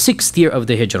of the 6th year of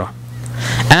the Hijrah.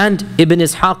 And Ibn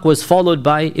Ishaq was followed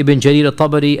by Ibn Jarir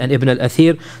al-Tabari and Ibn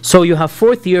al-Athir. So you have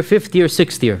 4th year, 5th year,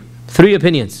 6th year. 3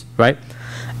 opinions, right?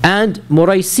 And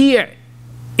Muraysi'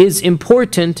 is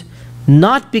important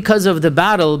not because of the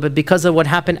battle, but because of what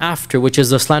happened after, which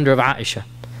is the slander of Aisha.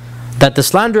 That the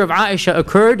slander of Aisha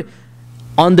occurred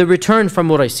on the return from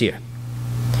Muraysi'.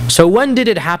 So when did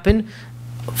it happen?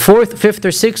 4th, 5th, or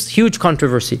 6th, huge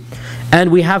controversy.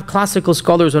 And we have classical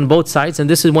scholars on both sides, and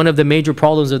this is one of the major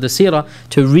problems of the seerah,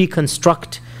 to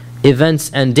reconstruct events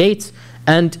and dates.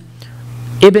 And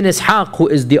Ibn Ishaq, who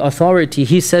is the authority,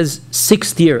 he says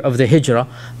 6th year of the Hijrah,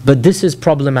 but this is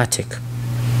problematic.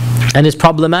 And it's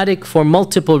problematic for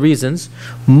multiple reasons.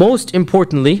 Most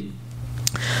importantly,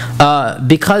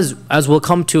 because, as we'll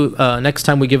come to next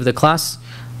time we give the class,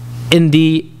 in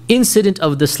the incident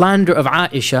of the slander of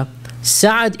Aisha,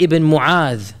 Sa'ad ibn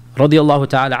Mu'adh radiyallahu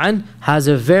ta'ala an has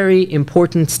a very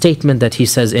important statement that he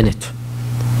says in it.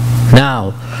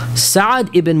 Now,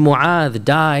 Sa'ad ibn Mu'adh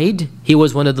died. He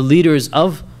was one of the leaders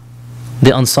of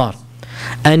the Ansar,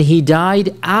 and he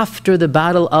died after the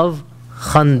battle of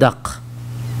Khandaq.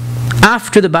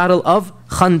 After the battle of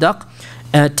Khandaq,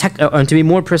 and to be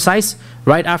more precise,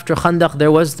 right after Khandaq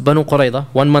there was Banu Qurayza,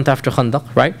 1 month after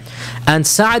Khandaq, right? And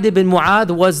Sa'ad ibn Mu'adh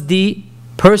was the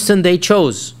person they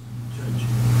chose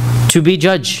to be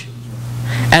judge,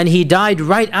 and he died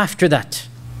right after that,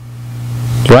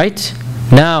 right?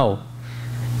 Now,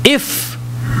 if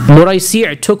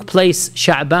Muraysi' took place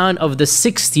Sha'ban of the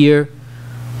 6th year,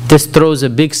 this throws a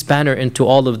big spanner into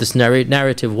all of this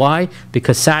narrative. Why?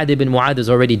 Because Sa'ad ibn Mu'adh is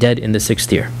already dead in the 6th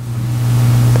year.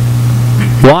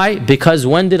 Why? Because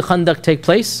when did Khandaq take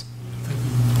place?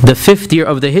 The 5th year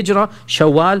of the Hijrah.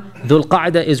 Shawwal, Dhul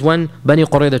Qa'dah is when Bani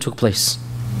Qurayza took place,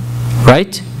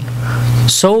 right?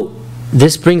 So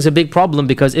this brings a big problem,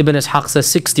 because Ibn Ishaq says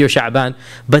 6th year Sha'ban.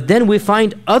 But then we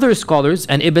find other scholars,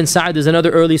 and Ibn Sa'd is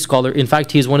another early scholar. In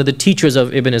fact, he's one of the teachers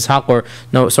of Ibn Ishaq, or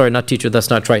no, sorry, not teacher, that's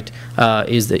not right.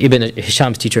 Is the Ibn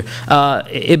Hisham's teacher.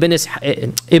 Ibn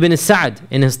Sa'd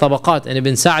in his Tabaqat, and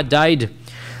Ibn Sa'd died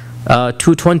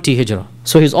 220 Hijrah.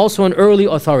 So he's also an early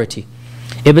authority.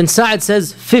 Ibn Sa'd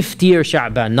says 5th year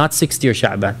Sha'ban, not 6th year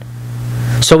Sha'ban.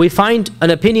 So we find an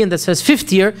opinion that says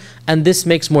 5th year, and this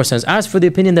makes more sense. As for the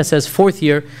opinion that says 4th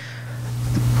year,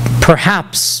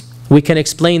 perhaps we can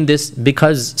explain this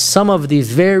because some of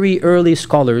these very early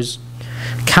scholars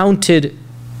counted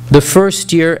the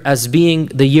 1st year as being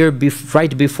the year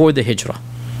right before the Hijrah.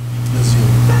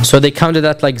 So they counted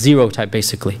that like 0 type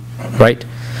basically, right?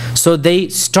 So they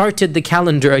started the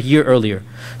calendar a year earlier.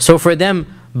 So for them,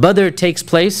 Badr takes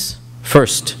place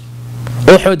 1st,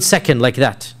 Uhud 2nd, like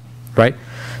that, right?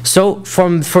 So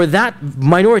for that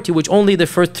minority, which only the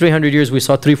first 300 years we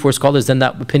saw 3-4 scholars, then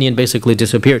that opinion basically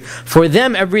disappeared. For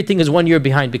them, everything is 1 year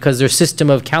behind because their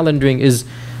system of calendaring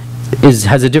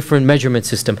has a different measurement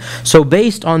system. So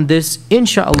based on this,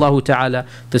 insha'Allah ta'ala,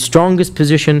 the strongest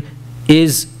position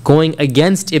is going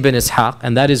against Ibn Ishaq,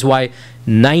 and that is why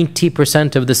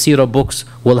 90% of the seerah books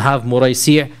will have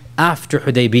Muraysi' after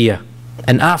Hudaybiyah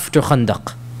and after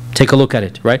Khandaq. Take a look at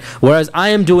it, right? Whereas I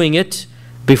am doing it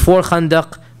before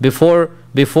Khandaq, before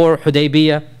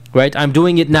Hudaybiyah, right? I'm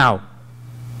doing it now.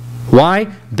 Why?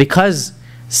 Because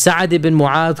Sa'ad ibn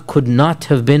Mu'adh could not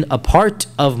have been a part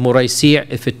of Muraysi'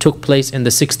 if it took place in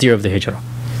the 6th year of the Hijrah.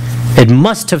 It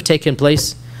must have taken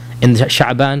place in the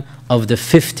Sha'ban of the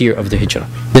 5th year of the Hijrah.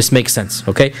 This makes sense,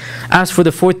 okay? As for the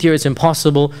 4th year, it's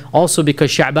impossible. Also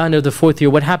because Sha'ban of the 4th year,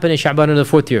 what happened in Sha'ban of the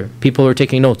 4th year? People are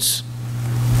taking notes.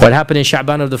 What happened in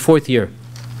Sha'ban of the 4th year?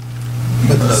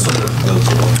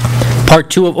 Part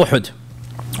 2 of Uhud,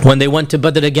 when they went to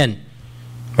Badr again,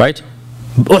 right?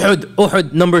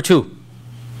 Uhud number 2.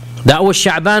 That was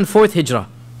Sha'ban 4th Hijrah,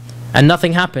 and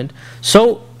nothing happened.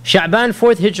 So Sha'ban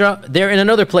 4th Hijrah, they're in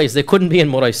another place. They couldn't be in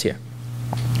Muraysi'.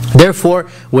 Therefore,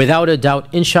 without a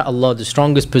doubt, insha'Allah, the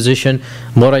strongest position,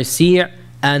 Muraysi'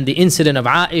 and the incident of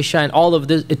Aisha and all of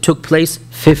this, it took place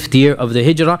 5th year of the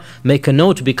Hijrah. Make a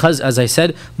note, because as I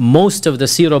said, most of the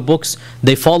seerah books,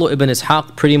 they follow Ibn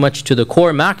Ishaq pretty much to the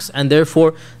core max, and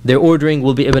therefore their ordering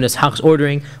will be Ibn Ishaq's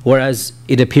ordering, whereas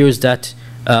it appears that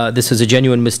this is a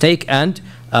genuine mistake, and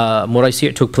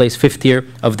Muraysi' took place 5th year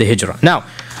of the Hijrah. Now,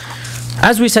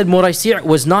 as we said, Muraysi'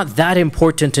 was not that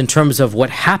important in terms of what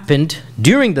happened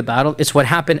during the battle. It's what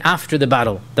happened after the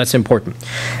battle that's important.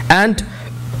 And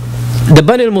the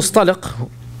Banu al-Mustaliq,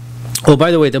 oh,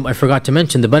 by the way, I forgot to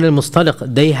mention, the Banu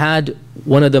al-Mustaliq, they had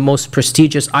one of the most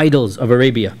prestigious idols of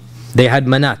Arabia. They had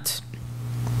Manat.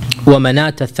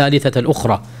 وَمَنَاتَ الثَّالِثَةَ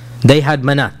الْأُخْرَى. They had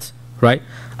Manat, right?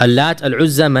 Al-Lat,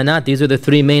 Al-Uzza, Manat, these are the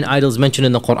 3 main idols mentioned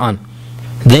in the Quran.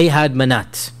 They had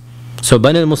Manat. So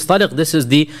Banu al-Mustaliq, this is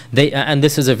and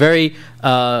this is a very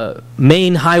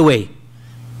main highway.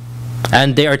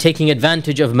 And they are taking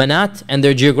advantage of Manat and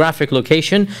their geographic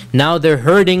location. Now they're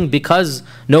hurting because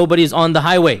nobody's on the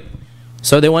highway.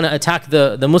 So they want to attack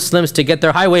the Muslims to get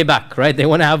their highway back, right? They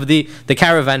want to have the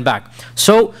caravan back.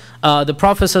 So the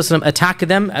Prophet ﷺ attacked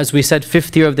them, as we said,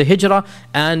 5th year of the Hijrah.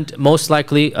 And most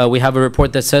likely, we have a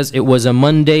report that says it was a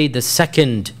Monday, the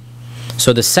 2nd.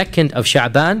 So the 2nd of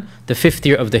Sha'ban, the 5th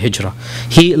year of the Hijrah.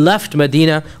 He left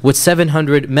Medina with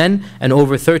 700 men and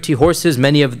over 30 horses.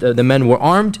 Many of the men were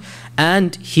armed.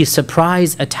 And he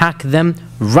surprise attacked them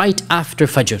right after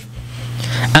Fajr.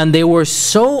 And they were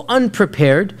so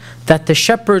unprepared that the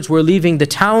shepherds were leaving the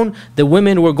town, the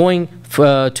women were going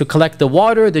to collect the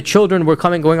water, the children were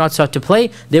going outside to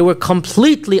play. They were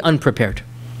completely unprepared.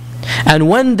 And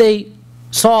when they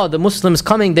saw the Muslims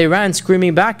coming, they ran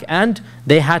screaming back and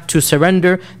they had to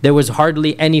surrender. There was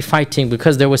hardly any fighting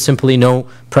because there was simply no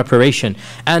preparation.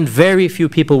 And very few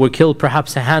people were killed,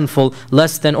 perhaps a handful,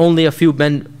 less than only a few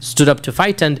men stood up to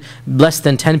fight, and less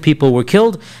than 10 people were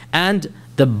killed. And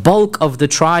the bulk of the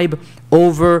tribe,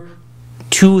 over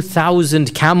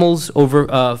 2,000 camels, over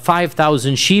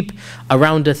 5,000 sheep,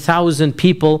 around 1,000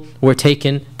 people were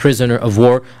taken prisoner of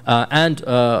war, and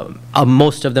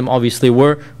most of them obviously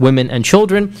were women and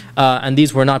children, and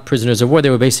these were not prisoners of war, they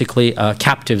were basically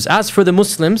captives. As for the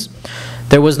Muslims,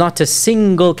 there was not a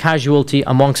single casualty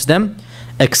amongst them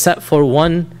except for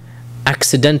one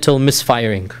accidental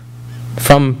misfiring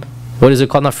from, what is it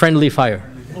called now, friendly fire,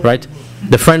 right?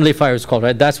 The friendly fire is called,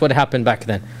 right? That's what happened back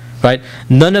then, right?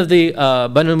 None of the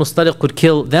Banu al-Mustaliq could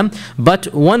kill them,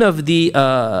 but one of the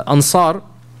Ansar,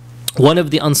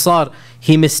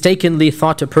 he mistakenly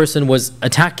thought a person was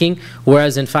attacking,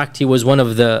 whereas in fact he was one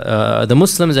of the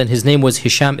Muslims, and his name was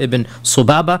Hisham ibn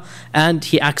Subaba, and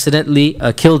he accidentally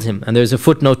killed him. And there's a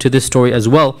footnote to this story as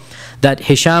well, that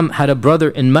Hisham had a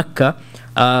brother in Mecca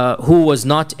who was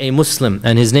not a Muslim,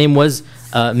 and his name was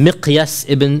Miqyas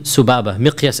ibn Subaba.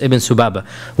 Miqyas ibn Subaba.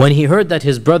 When he heard that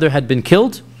his brother had been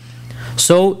killed,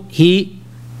 so he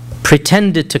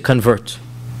pretended to convert,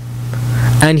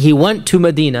 and he went to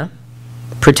Medina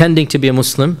pretending to be a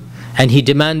Muslim, and he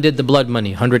demanded the blood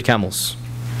money, 100 camels.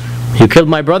 You killed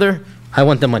my brother, I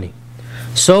want the money.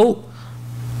 So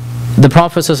the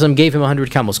Prophet ﷺ gave him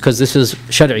 100 camels, because this is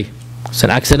shari'i. It's an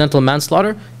accidental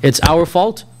manslaughter, it's our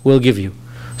fault, we'll give you.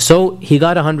 So he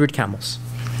got 100 camels.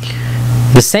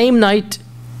 The same night,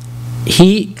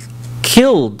 he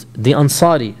killed the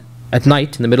Ansari at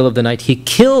night, in the middle of the night. He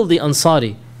killed the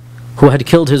Ansari who had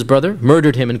killed his brother,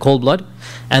 murdered him in cold blood,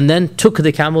 and then took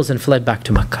the camels and fled back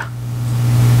to Mecca.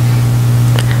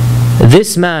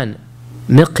 This man,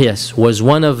 Miqyas, was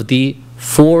one of the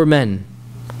 4 men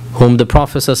whom the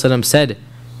Prophet ﷺ said,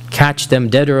 catch them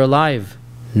dead or alive,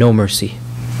 no mercy.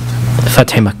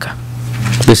 Fath Mecca.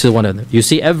 This is one of them. You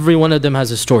see, every one of them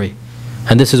has a story,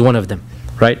 and this is one of them,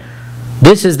 right?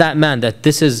 This is that man, that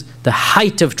this is the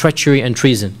height of treachery and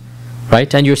treason,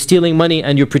 right? And you're stealing money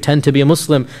and you pretend to be a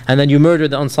Muslim, and then you murder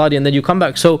the Ansari, and then you come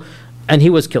back. So, and he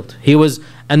was killed.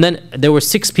 And then there were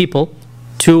 6 people,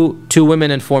 two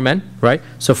women and 4 men, right?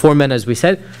 So 4 men, as we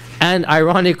said. And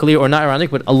ironically, or not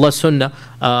ironic, but Allah's sunnah,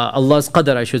 Allah's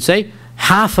qadar, I should say,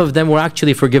 half of them were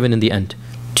actually forgiven in the end.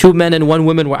 2 men and 1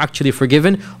 woman were actually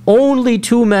forgiven. Only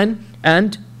 2 men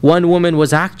and 1 woman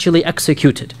was actually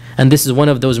executed. And this is one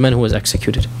of those men who was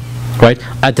executed, right,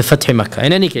 at the Fath Makkah.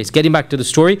 In any case, getting back to the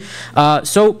story,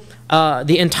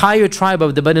 the entire tribe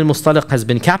of the Banu al-Mustaliq has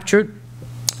been captured,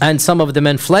 and some of the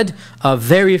men fled.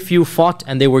 Very few fought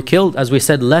and they were killed. As we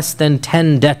said, less than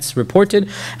 10 deaths reported,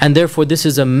 and therefore this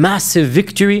is a massive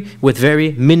victory with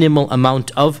very minimal amount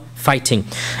of fighting.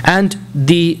 And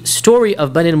the story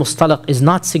of Banu al-Mustaliq is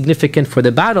not significant for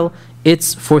the battle,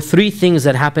 it's for 3 things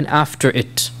that happen after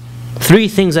it. 3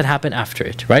 things that happen after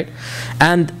it, right?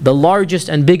 And the largest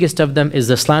and biggest of them is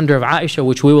the slander of Aisha,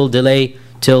 which we will delay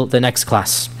till the next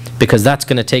class, because that's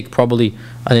going to take probably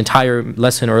an entire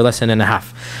lesson or a lesson and a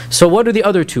half. So what are the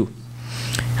other 2?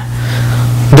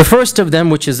 The first of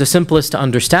them, which is the simplest to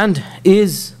understand,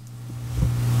 is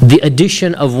the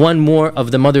addition of one more of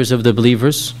the mothers of the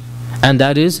believers, and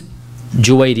that is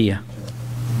Juwayriyah,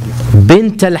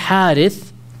 bint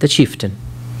al-Harith, the chieftain.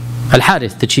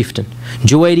 Al-Harith, the chieftain.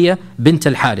 Juwayriya bint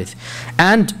al-Harith.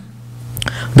 And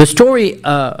the story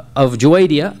of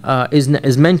Juwayriya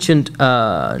is mentioned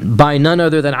by none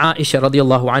other than Aisha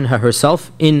radiallahu anha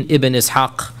herself in Ibn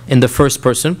Ishaq in the first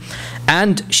person.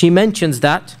 And she mentions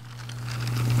that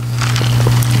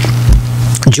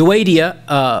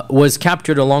Juwayriya was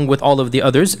captured along with all of the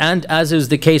others, and as is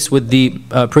the case with the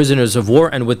prisoners of war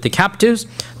and with the captives,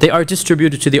 they are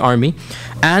distributed to the army.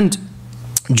 And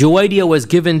Juwayriya was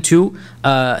given to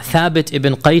Thabit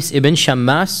ibn Qais ibn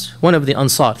Shammas, one of the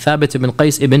Ansar, Thabit ibn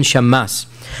Qais ibn Shammas.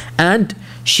 And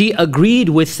she agreed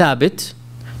with Thabit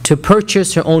to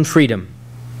purchase her own freedom.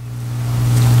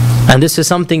 And this is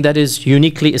something that is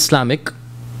uniquely Islamic,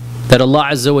 that Allah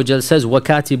Azza wa Jal says,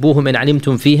 وَكَاتِبُوهُمْ إِنْ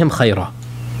عَلِمْتُمْ فِيهِمْ خَيْرًا.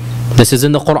 This is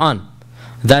in the Quran,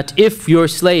 that if your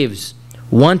slaves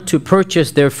want to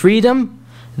purchase their freedom,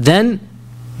 then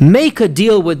make a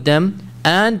deal with them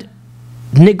and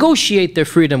negotiate their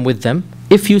freedom with them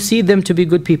if you see them to be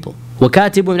good people.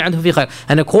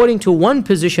 And according to one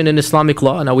position in Islamic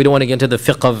law, now we don't want to get into the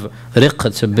fiqh of riq,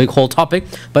 it's a big whole topic,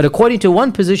 but according to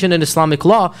one position in Islamic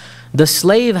law, the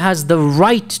slave has the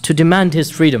right to demand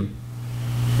his freedom.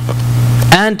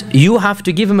 And you have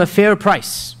to give him a fair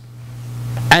price.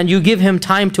 And you give him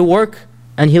time to work,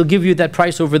 and he'll give you that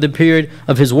price over the period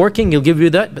of his working, he'll give you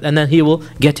that, and then he will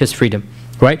get his freedom.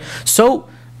 Right? So,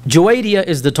 Juwayriya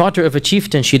is the daughter of a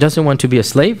chieftain, she doesn't want to be a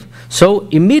slave. So,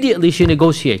 immediately she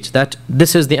negotiates that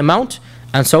this is the amount,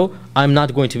 and so I'm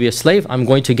not going to be a slave, I'm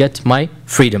going to get my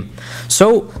freedom.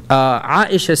 So,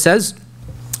 Aisha says,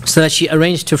 so that she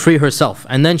arranged to free herself.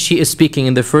 And then she is speaking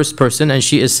in the first person, and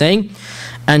she is saying,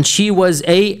 and she was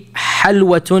a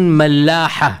halwatun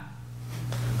mallaha,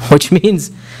 which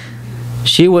means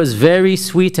she was very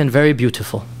sweet and very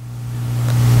beautiful.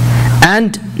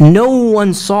 And no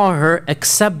one saw her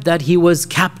except that he was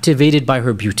captivated by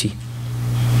her beauty.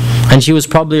 And she was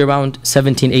probably around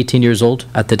 17, 18 years old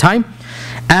at the time.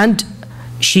 And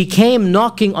she came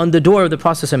knocking on the door of the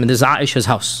Prophet, and this is Aisha's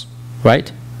house,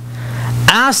 right?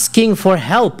 Asking for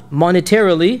help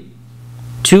monetarily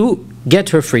to get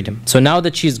her freedom. So now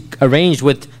that she's arranged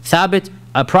with Thabit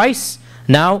a price,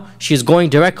 now she's going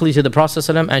directly to the Prophet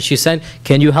and she said,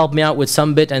 can you help me out with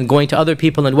some bit, and going to other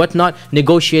people and whatnot,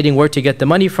 negotiating where to get the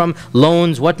money from,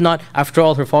 loans, whatnot. After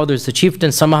all, her father is the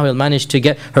chieftain, somehow he'll manage to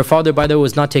get, her father by the way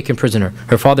was not taken prisoner,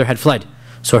 her father had fled.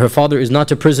 So her father is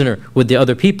not a prisoner with the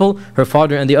other people, her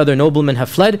father and the other noblemen have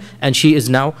fled, and she is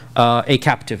now a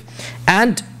captive.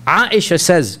 And Aisha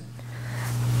says,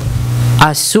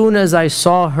 as soon as I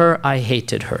saw her, I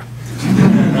hated her.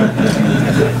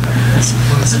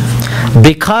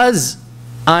 Because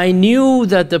I knew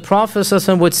that the Prophet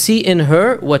ﷺ would see in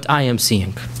her what I am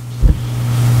seeing.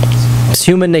 It's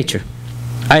human nature.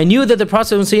 I knew that the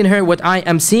Prophet would see in her what I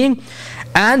am seeing.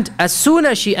 And as soon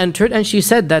as she entered and she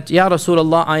said that, Ya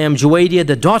Rasulullah, I am Juwayriya,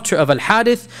 the daughter of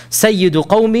Al-Harith, Sayyidu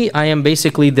Qawmi, I am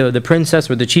basically the princess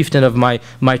or the chieftain of my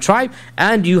tribe,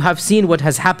 and you have seen what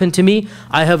has happened to me.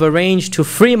 I have arranged to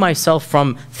free myself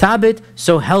from Thabit,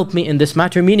 so help me in this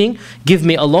matter, meaning give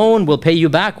me a loan, we'll pay you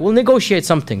back, we'll negotiate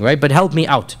something, right? But help me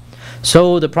out.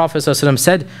 So the Prophet ﷺ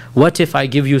said, what if I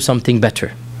give you something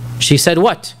better? She said,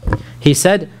 what? He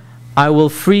said, I will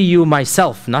free you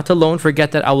myself, not alone,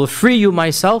 forget that, I will free you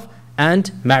myself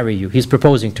and marry you. He's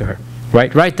proposing to her,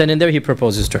 right? Right then and there he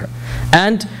proposes to her.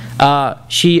 And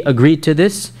she agreed to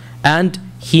this, and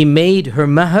he made her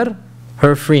mahr,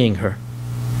 her freeing her.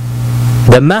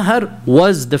 The mahr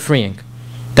was the freeing.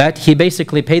 That he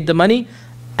basically paid the money,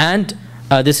 and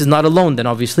this is not a loan then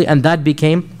obviously, and that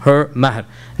became her mahr.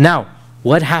 Now,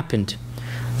 what happened?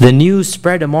 The news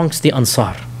spread amongst the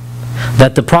Ansar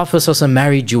that the Prophet ﷺ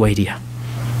married Juwayriya.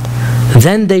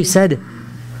 Then they said,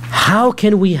 how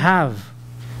can we have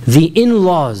the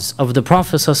in-laws of the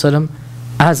Prophet ﷺ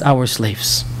as our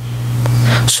slaves?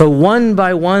 So one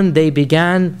by one they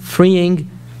began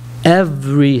freeing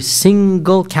every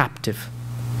single captive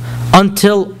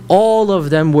until all of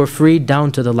them were freed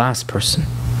down to the last person.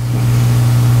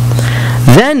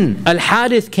 Then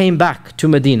Al-Harith came back to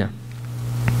Medina,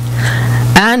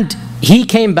 and he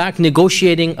came back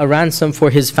negotiating a ransom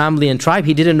for his family and tribe.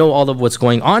 He didn't know all of what's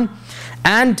going on.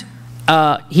 And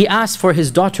he asked for his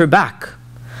daughter back.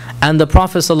 And the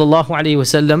Prophet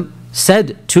ﷺ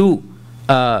said to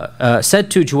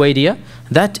Juwayriya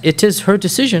that it is her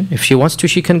decision. If she wants to,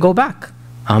 she can go back.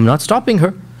 I'm not stopping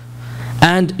her.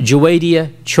 And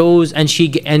Juwayriya chose, and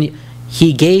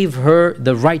he gave her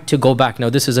the right to go back.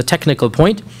 Now this is a technical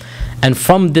point. And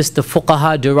from this the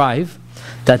fuqaha derive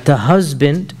that the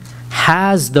husband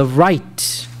has the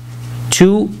right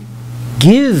to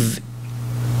give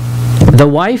the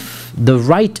wife the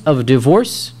right of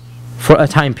divorce for a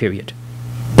time period.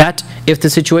 That if the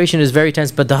situation is very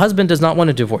tense, but the husband does not want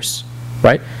a divorce,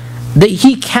 right?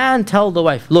 He can tell the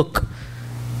wife, look,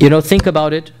 think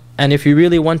about it, and if you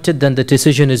really want it, then the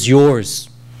decision is yours.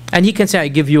 And he can say, I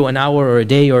give you an hour or a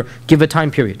day, or give a time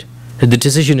period. The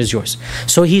decision is yours.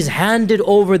 So he's handed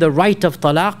over the right of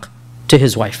talaq to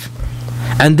his wife.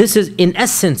 And this is in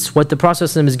essence what the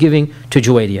Prophet is giving to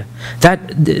Juwayriyah.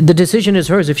 That the decision is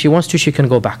hers. If she wants to, she can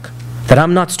go back. That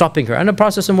I'm not stopping her. And the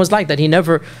Prophet was like that. He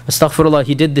never, astaghfirullah,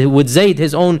 he did with Zayd,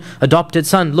 his own adopted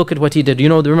son. Look at what he did.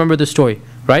 Remember the story,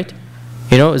 right?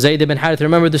 Zayd ibn Harith,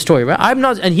 remember the story, right?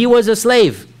 And he was a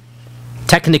slave.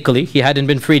 Technically, he hadn't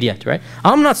been freed yet, right?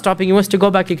 I'm not stopping. He wants to go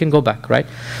back, he can go back, right?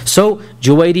 So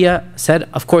Juwayriyah said,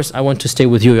 of course, I want to stay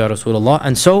with you, Ya Rasulullah.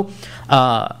 And so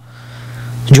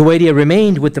Juwayriyah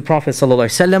remained with the Prophet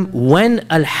ﷺ. When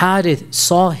al-Harith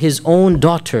saw his own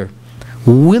daughter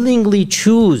willingly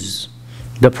choose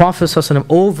the Prophet ﷺ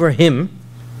over him,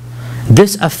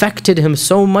 this affected him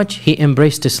so much, he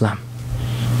embraced Islam.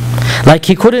 Like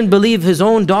he couldn't believe his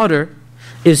own daughter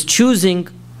is choosing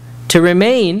to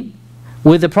remain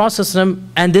with the Prophet ﷺ,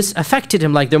 and this affected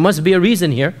him, like there must be a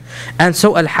reason here. And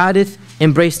so al-Harith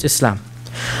embraced Islam.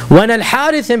 When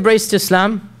al-Harith embraced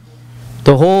Islam,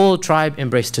 the whole tribe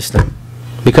embraced Islam,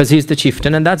 because he's the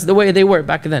chieftain, and that's the way they were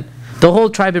back then. The whole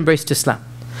tribe embraced Islam.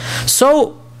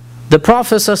 So the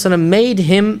Prophet ﷺ made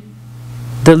him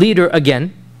the leader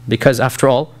again, because after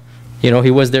all, he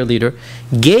was their leader,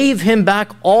 gave him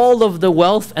back all of the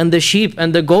wealth and the sheep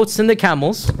and the goats and the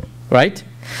camels, right?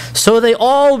 So they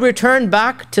all returned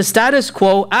back to status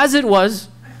quo as it was,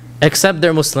 except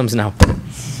they're Muslims now.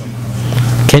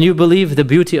 Can you believe the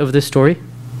beauty of this story?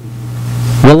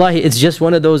 Wallahi, it's just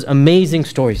one of those amazing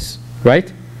stories,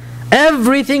 right?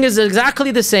 Everything is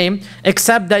exactly the same,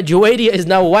 except that Juwayriyah is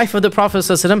now wife of the Prophet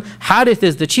ﷺ. Harith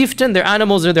is the chieftain, their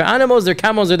animals are their animals, their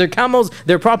camels are their camels,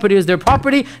 their property is their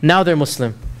property. Now they're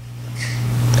Muslim.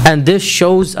 And this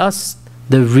shows us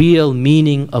the real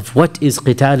meaning of what is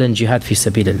qital and jihad fi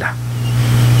sabilillah.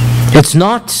 It's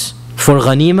not for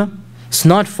ghanima, it's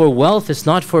not for wealth, it's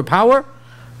not for power.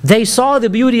 They saw the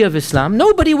beauty of Islam.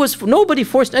 Nobody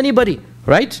forced anybody,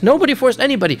 right? Nobody forced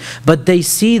anybody. But they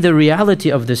see the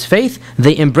reality of this faith,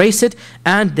 they embrace it,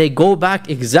 and they go back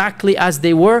exactly as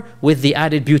they were with the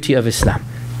added beauty of Islam.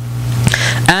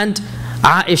 And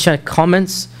Aisha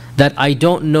comments that I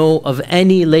don't know of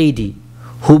any lady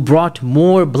who brought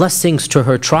more blessings to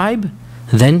her tribe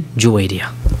than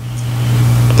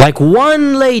Juwayriyah. Like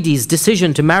one lady's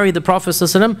decision to marry the Prophet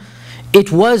ﷺ,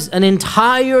 it was an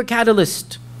entire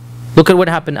catalyst. Look at what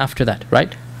happened after that,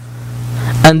 right?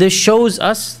 And this shows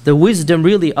us the wisdom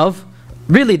really of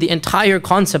the entire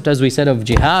concept, as we said, of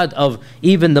jihad, of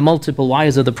even the multiple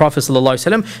wives of the Prophet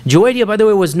ﷺ. Juwayriyah, by the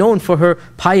way, was known for her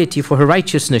piety, for her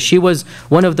righteousness. She was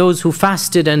one of those who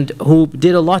fasted and who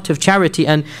did a lot of charity.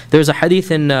 And there's a hadith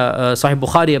in Sahih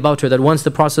Bukhari about her, that once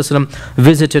the Prophet ﷺ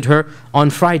visited her on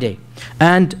Friday,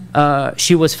 and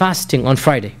she was fasting on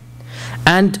Friday.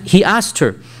 And he asked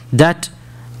her that,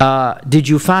 did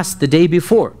you fast the day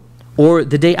before? Or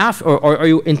the day after, or are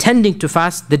you intending to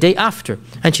fast the day after?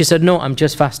 And she said, no, I'm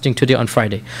just fasting today on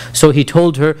Friday. So he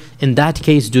told her, in that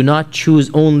case, do not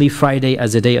choose only Friday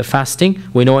as a day of fasting.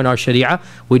 We know in our Sharia,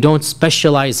 we don't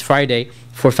specialize Friday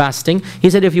for fasting. He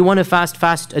said, if you want to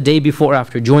fast a day before or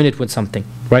after, join it with something,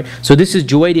 right? So this is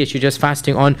Juwayriyah, she's just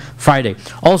fasting on Friday.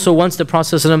 Also, once the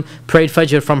Prophet ﷺ prayed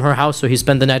Fajr from her house, so he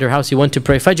spent the night at her house, he went to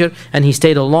pray Fajr, and he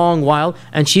stayed a long while,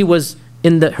 and she was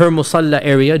in her musalla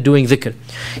area doing dhikr.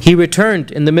 He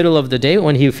returned in the middle of the day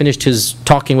when he finished his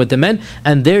talking with the men,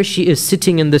 and there she is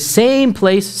sitting in the same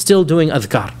place still doing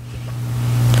adhkar.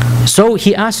 So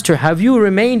he asked her, have you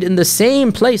remained in the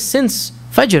same place since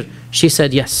Fajr? She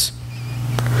said, yes.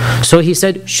 So he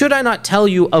said, should I not tell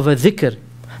you of a dhikr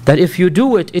that if you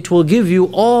do it, it will give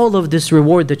you all of this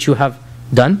reward that you have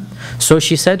done? So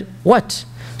she said, what?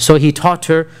 So he taught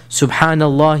her,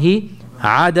 Subhanallahi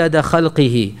adada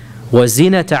khalqihi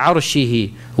وَزِنَةَ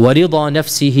عَرْشِهِ وَرِضَى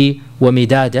نَفْسِهِ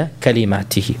وَمِدَادَ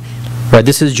كَلِمَاتِهِ. Right,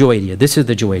 this is Juwayriyah. This is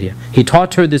the Juwayriyah. He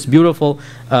taught her this beautiful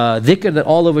dhikr that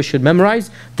all of us should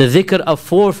memorize. The dhikr of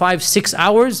 4, 5, 6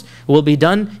 hours will be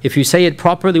done if you say it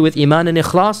properly with iman and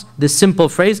ikhlas. This simple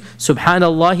phrase,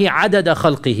 Subhanallahi adada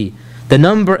khalqihi, the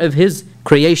number of His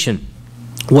creation.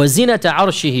 وَزِنَةَ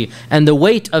عَرْشِهِ, and the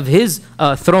weight of His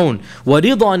throne.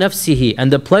 وَرِضَى نَفْسِهِ,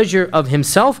 and the pleasure of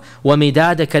Himself.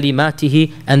 وَمِدَادَ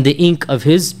كَلِمَاتِهِ, and the ink of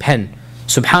His pen.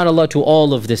 Subhanallah, to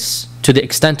all of this, to the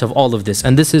extent of all of this.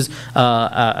 And this is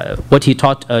what he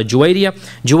taught Juwayriyah.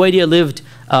 Juwayriyah lived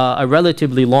a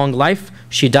relatively long life.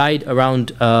 She died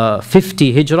around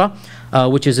 50 Hijrah.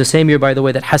 which is the same year, by the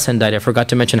way, that Hassan died. I forgot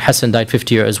to mention Hassan died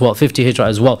 50 year as well, 50 Hijrah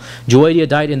as well. Juwayriya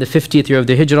died in the 50th year of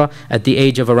the Hijrah at the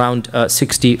age of around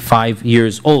 65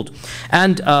 years old.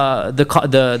 And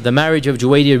the marriage of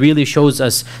Juwayriya really shows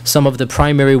us some of the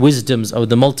primary wisdoms of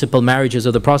the multiple marriages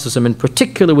of the Prophet. In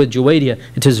particular with Juwayriya,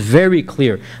 it is very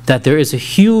clear that there is a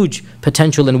huge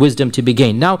potential and wisdom to be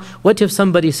gained. Now, what if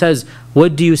somebody says,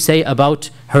 what do you say about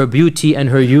her beauty and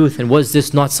her youth, and was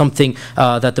this not something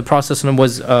that the Prophet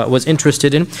was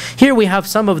interested in? Here we have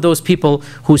some of those people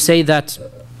who say that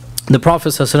the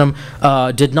Prophet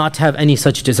did not have any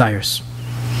such desires,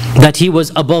 that he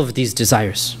was above these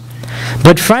desires.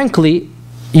 But frankly,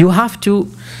 you have to,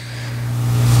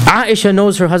 Aisha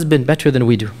knows her husband better than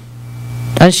we do,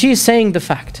 and she's saying the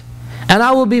fact. And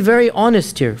I will be very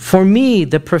honest here. For me,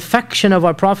 the perfection of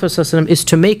our Prophet is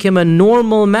to make him a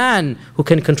normal man who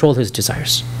can control his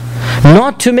desires,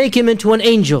 not to make him into an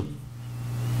angel.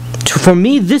 For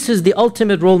me, this is the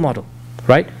ultimate role model,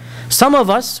 right? Some of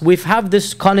us, we have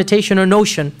this connotation or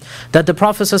notion that the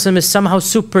Prophet is somehow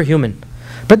superhuman.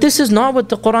 But this is not what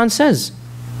the Quran says,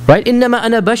 right? إِنَّمَا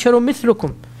أَنَا بَشَرٌ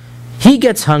مِثْلُكُمْ. He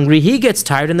gets hungry, he gets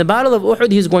tired. In the battle of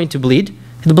Uhud, he's going to bleed.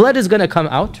 The blood is going to come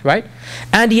out, right?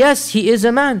 And yes, he is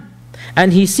a man.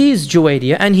 And he sees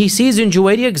Juwayriya, and he sees in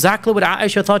Juwayriya exactly what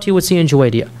Aisha thought he would see in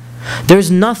Juwayriya. There's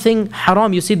nothing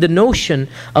haram. You see, the notion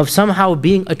of somehow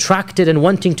being attracted and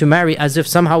wanting to marry as if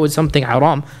somehow it's something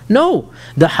haram. No,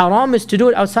 the haram is to do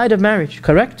it outside of marriage,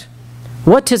 correct?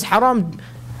 What is haram?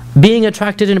 Being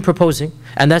attracted and proposing.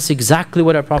 And that's exactly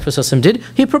what our Prophet did.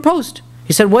 He proposed.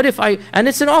 He said, what if I, and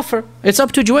it's an offer. It's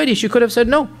up to Juwayriya. She could have said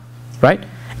no, right?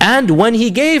 And when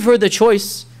he gave her the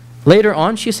choice later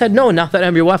on, she said, no, now that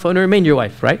I'm your wife, I want to remain your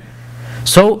wife, right?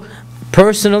 So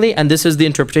personally, and this is the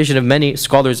interpretation of many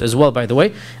scholars as well, by the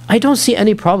way, I don't see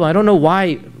any problem. I don't know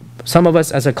why some of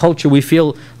us as a culture, we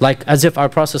feel like as if our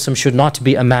Prophet should not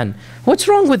be a man. What's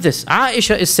wrong with this?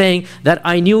 Aisha is saying that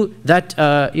I knew that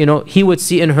he would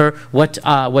see in her what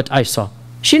I saw.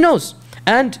 She knows.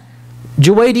 And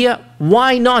Juwayriya,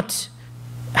 why not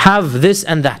have this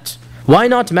and that? Why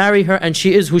not marry her and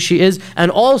she is who she is,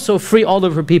 and also free all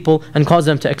of her people and cause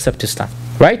them to accept Islam,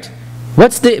 right?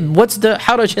 What's the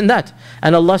haraj in that?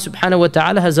 And Allah subhanahu wa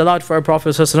ta'ala has allowed for our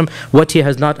Prophet what he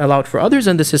has not allowed for others,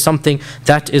 and this is something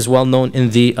that is well known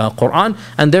in the Quran,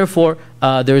 and therefore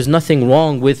there is nothing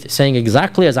wrong with saying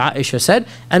exactly as Aisha said,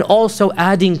 and also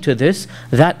adding to this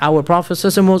that our Prophet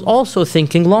was also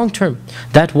thinking long term,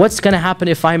 that what's going to happen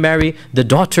if I marry the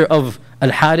daughter of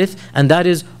Al-Harith, and that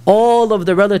is all of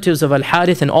the relatives of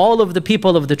Al-Harith and all of the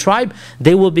people of the tribe,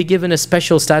 they will be given a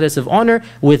special status of honor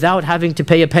without having to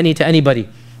pay a penny to anybody.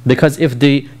 Because if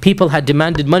the people had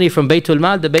demanded money from Baytul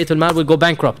Mal, the Baytul Mal would go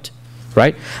bankrupt,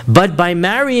 right? But by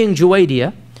marrying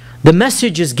Juwayriya, the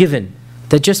message is given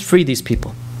that just free these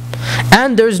people.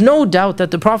 And there's no doubt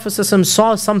that the Prophet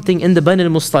saw something in the Banu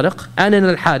al-Mustaliq and in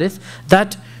Al-Harith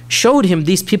that showed him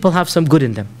these people have some good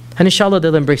in them. And inshallah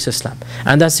they'll embrace Islam.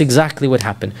 And that's exactly what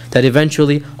happened. That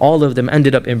eventually all of them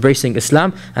ended up embracing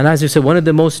Islam. And as you said, one of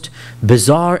the most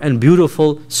bizarre and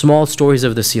beautiful small stories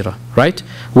of the seerah, right?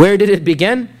 Where did it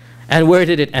begin and where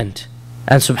did it end?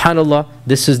 And subhanallah,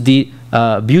 this is the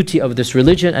beauty of this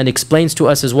religion, and explains to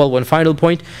us as well, one final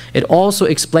point, it also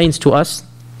explains to us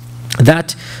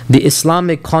that the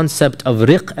Islamic concept of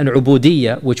riq and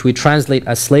ubudiyya, which we translate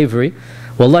as slavery,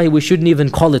 wallahi we shouldn't even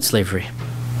call it slavery.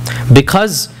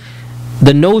 Because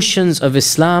the notions of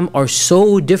Islam are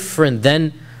so different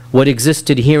than what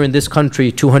existed here in this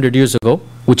country 200 years ago,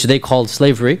 which they called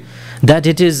slavery, that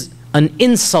it is an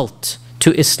insult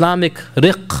to Islamic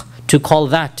riq to call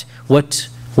that what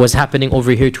was happening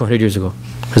over here 200 years ago.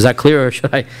 Is that clear, or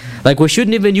should I? Like, we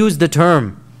shouldn't even use the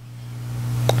term.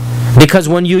 Because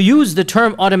when you use the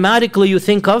term, automatically you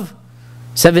think of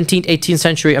 17th, 18th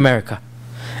century America.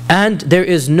 And there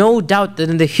is no doubt that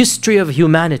in the history of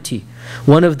humanity,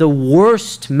 one of the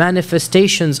worst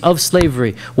manifestations of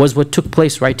slavery was what took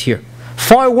place right here.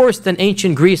 Far worse than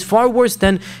ancient Greece, far worse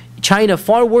than China,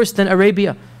 far worse than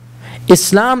Arabia.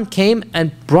 Islam came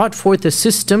and brought forth a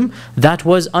system that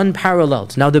was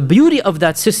unparalleled. Now the beauty of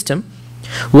that system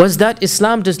was that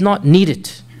Islam does not need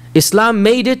it. Islam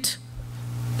made it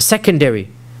secondary.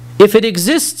 If it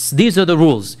exists, these are the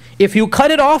rules. If you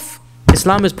cut it off,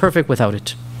 Islam is perfect without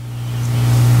it.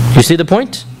 You see the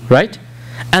point, right?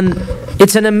 And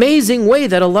it's an amazing way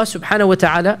that Allah subhanahu wa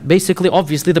ta'ala, basically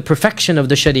obviously the perfection of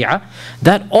the sharia,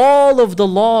 that all of the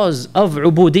laws of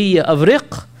ubudiyya, of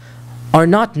riq, are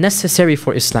not necessary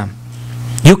for Islam.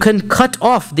 You can cut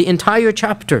off the entire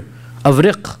chapter of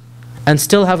riq and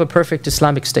still have a perfect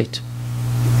Islamic state.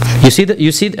 You see that?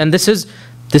 You see, and this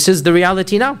is the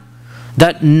reality now.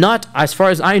 that not, as far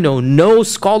as I know, no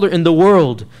scholar in the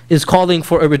world is calling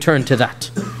for a return to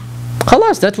that.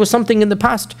 Khalas, that was something in the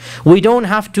past. We don't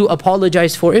have to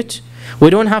apologize for it. We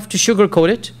don't have to sugarcoat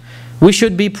it. We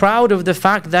should be proud of the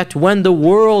fact that when the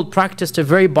world practiced a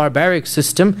very barbaric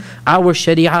system, our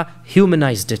Sharia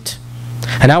humanized it.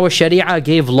 And our Sharia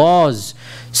gave laws,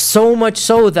 so much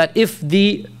so that if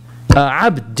the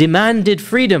abd demanded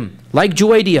freedom, like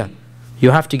Juwaydiyah, you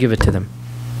have to give it to them.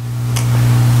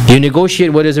 You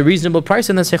negotiate what is a reasonable price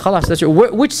and then say, khalas, that's your.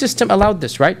 Which system allowed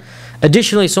this, right?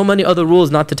 Additionally, so many other rules,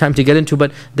 not the time to get into,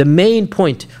 but the main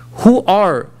point, who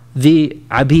are the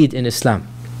abid in Islam?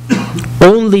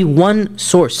 Only one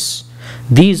source.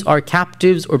 These are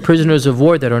captives or prisoners of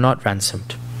war that are not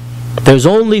ransomed. There's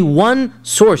only one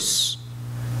source.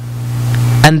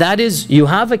 And that is, you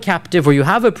have a captive or you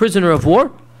have a prisoner of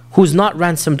war who's not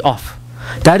ransomed off.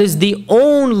 That is the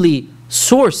only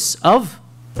source of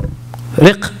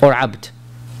riq or abd.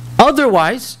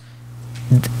 Otherwise,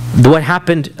 what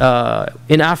happened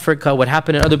in Africa, what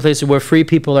happened in other places where free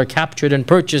people are captured and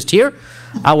purchased here,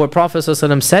 our Prophet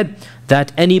ﷺ said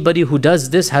that anybody who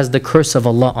does this has the curse of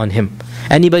Allah on him.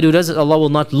 Anybody who does it, Allah will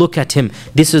not look at him.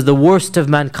 This is the worst of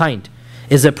mankind,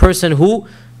 is a person who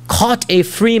caught a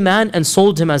free man and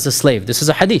sold him as a slave. This is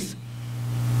a hadith.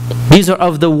 These are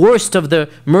of the worst of the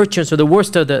merchants, or the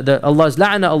worst of the Allah's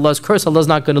la'na, Allah's curse. Allah's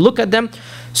not going to look at them.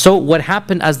 So what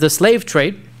happened as the slave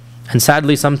trade, and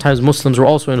sadly sometimes Muslims were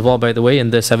also involved, by the way, in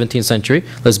the 17th century.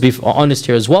 Let's be honest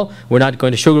here as well. We're not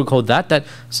going to sugarcoat that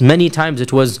many times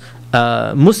it was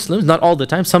Muslims, not all the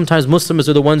time, sometimes Muslims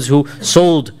are the ones who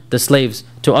sold the slaves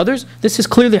to others. This is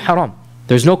clearly haram.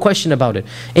 There's no question about it.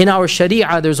 In our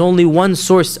Sharia, there's only one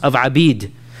source of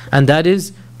abid, and that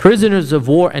is prisoners of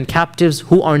war and captives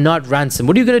who are not ransomed.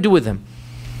 What are you going to do with them?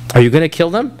 Are you going to kill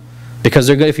them? Because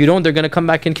if you don't, they're going to come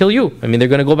back and kill you. I mean, they're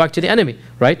going to go back to the enemy,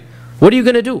 right? What are you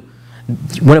going to do?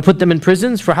 You want to put them in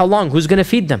prisons? For how long? Who's going to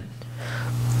feed them?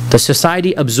 The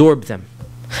society absorbed them.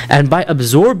 And by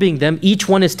absorbing them, each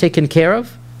one is taken care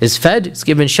of, is fed, is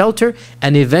given shelter,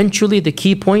 and eventually, the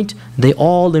key point, they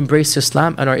all embrace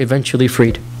Islam and are eventually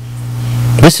freed.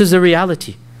 This is the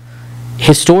reality.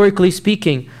 Historically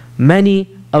speaking, many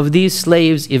of these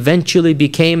slaves eventually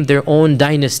became their own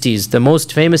dynasties. The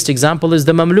most famous example is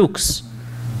the Mamluks,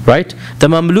 right? The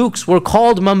Mamluks were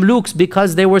called Mamluks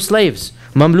because they were slaves.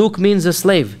 Mamluk means a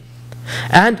slave.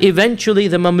 And eventually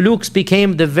the Mamluks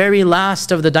became the very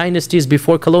last of the dynasties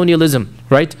before colonialism,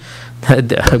 right?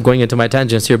 I'm going into my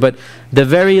tangents here, but the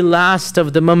very last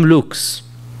of the Mamluks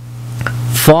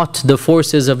fought the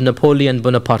forces of Napoleon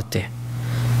Bonaparte.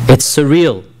 It's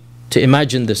surreal to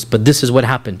imagine this, but this is what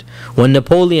happened. When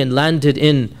Napoleon landed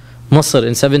in Masr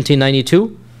in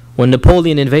 1792, when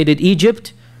Napoleon invaded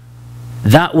Egypt,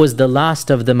 that was the last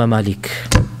of the Mamalik.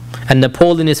 And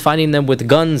Napoleon is fighting them with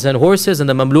guns and horses, and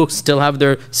the Mamluks still have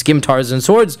their scimitar and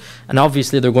swords, and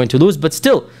obviously they're going to lose, but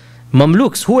still,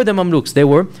 Mamluks, who are the Mamluks? They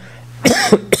were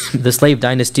the slave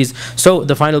dynasties. So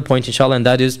the final point, inshallah, and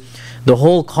that is the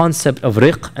whole concept of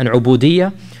riq and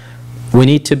ubudiyya. We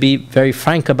need to be very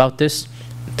frank about this.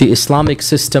 The Islamic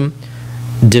system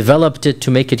developed it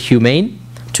to make it humane,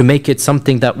 to make it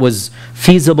something that was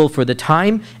feasible for the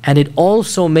time, and it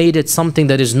also made it something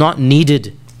that is not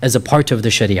needed as a part of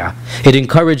the Sharia. It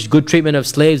encouraged good treatment of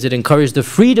slaves. It encouraged the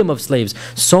freedom of slaves.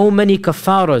 So many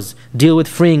kafaras deal with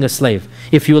freeing a slave.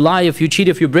 If you lie, if you cheat,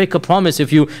 if you break a promise,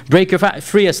 if you break your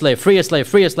free a slave, free a slave,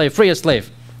 free a slave, free a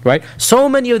slave. Right? So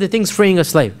many of the things freeing a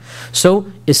slave.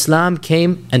 So Islam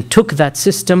came and took that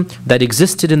system that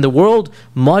existed in the world,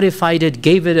 modified it,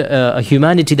 gave it a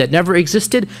humanity that never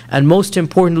existed, and most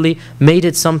importantly, made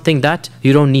it something that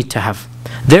you don't need to have.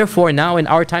 Therefore, now in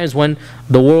our times when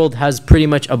the world has pretty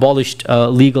much abolished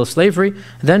legal slavery,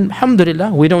 then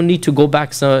alhamdulillah, we don't need to go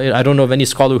back. So I don't know of any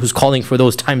scholar who's calling for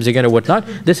those times again or whatnot.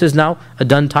 This is now a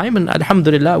done time, and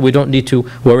alhamdulillah, we don't need to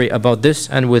worry about this.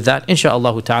 And with that,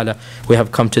 inshaAllah ta'ala, we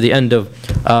have come to the end of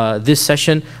this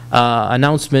session.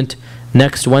 Announcement: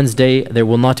 next Wednesday there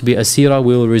will not be a seerah.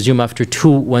 We will resume after 2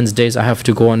 Wednesdays. I have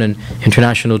to go on an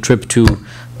international trip to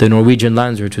the Norwegian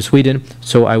lands, or to Sweden,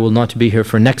 so I will not be here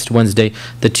for next Wednesday.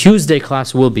 The Tuesday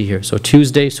class will be here. So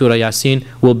Tuesday, Surah Yasin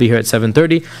will be here at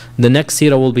 7:30. The next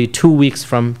seerah will be 2 weeks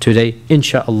from today,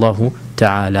 insha'Allah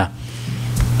ta'ala.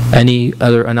 Any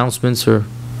other announcements or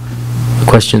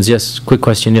questions? Yes, quick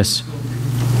question, yes.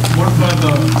 What about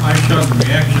Aisha's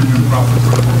reaction when Prophet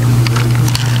proposed?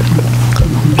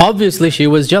 Obviously she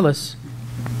was jealous,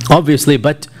 obviously,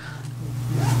 but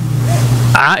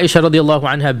Aisha radiallahu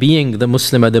anha, being the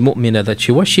Muslimah, the mu'minah that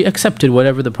she was, she accepted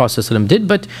whatever the Prophet ﷺ did,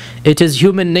 but it is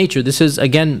human nature. This is,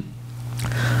 again,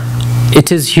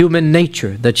 It is human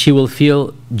nature that she will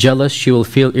feel jealous, she will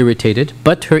feel irritated,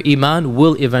 but her iman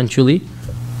will eventually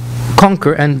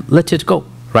conquer and let it go,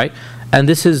 right? And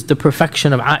this is the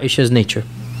perfection of Aisha's nature.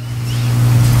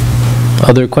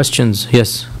 Other questions?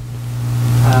 Yes.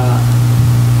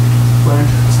 When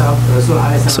Rasul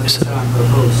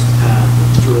proposed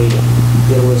Juwayriyah,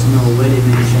 there was no wali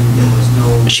mentioned, there was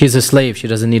no... She's a slave, she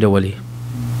doesn't need a wali.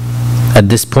 At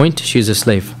this point, she's a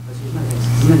slave. She's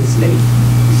not a slave.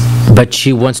 But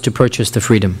she wants to purchase the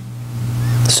freedom.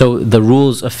 So the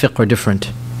rules of fiqh are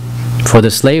different. For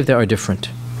the slave, they are different.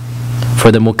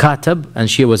 For the mukatab, and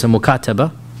she was a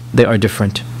mukataba, they are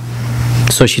different.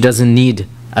 So she doesn't need,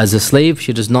 as a slave,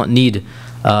 she does not need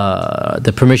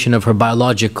the permission of her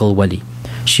biological wali.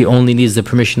 She only needs the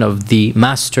permission of the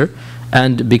master,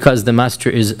 and because the master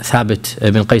is Thabit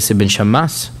ibn Qais ibn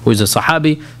Shammas, who is a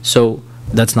Sahabi, so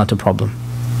that's not a problem.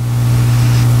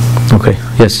 Okay,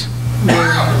 yes?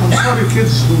 Ansari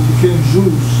kids who became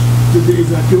Jews, did they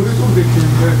evacuate or they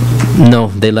came back to... No,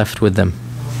 they left with them.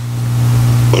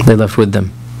 They left with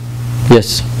them.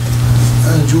 Yes?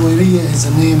 Juwayriyah is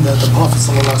a name that the Prophet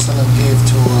ﷺ gave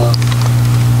to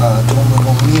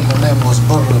al-Mu'mineen. Her name was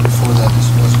Barra before that. This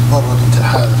was Barra bint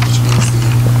al-Harith, which means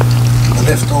the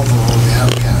leftover or the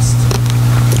outcast.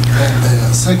 And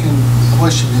the second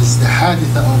question is the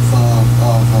haditha of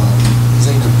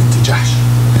Zainab bint Jahsh.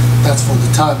 That's for the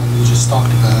time when you just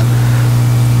talked about.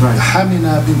 Right.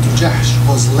 Hamina bint Jahsh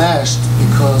was lashed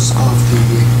because of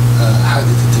the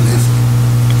haditha al-Ifk.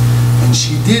 And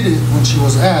she did it, when she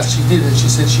was asked, she did it, she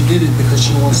said she did it because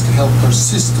she wants to help her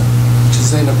sister, which is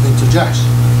Zainab bint Jahsh,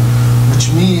 which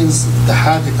means the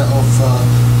haditha of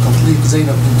Tatliq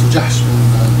Zainab bint Jahsh.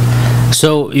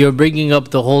 So you're bringing up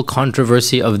the whole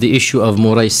controversy of the issue of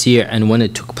Muraysi and when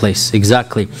it took place.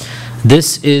 Exactly.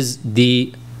 This is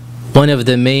one of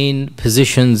the main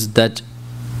positions that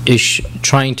is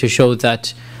trying to show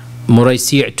that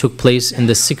Muraysi took place in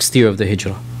the 6th year of the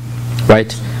Hijrah.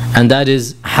 Right? And that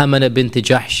is Hamana bint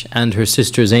Jahsh and her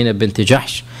sister Zainab bint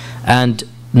Jahsh. And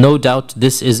no doubt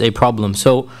this is a problem.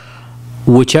 So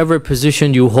whichever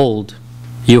position you hold,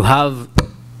 you have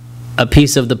a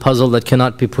piece of the puzzle that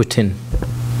cannot be put in.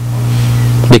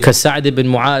 Because Sa'd ibn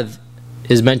Mu'adh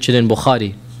is mentioned in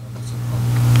Bukhari.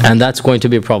 And that's going to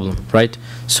be a problem, right?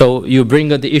 So you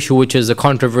bring up the issue which is a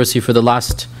controversy for the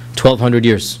last 1200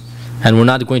 years. And we're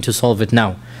not going to solve it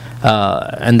now.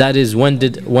 And that is when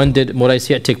did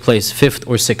Muraysi take place, 5th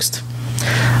or 6th?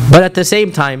 But at the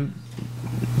same time,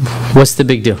 what's the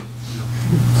big deal?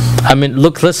 I mean,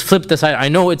 look, let's flip the side. I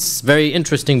know it's very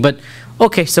interesting, but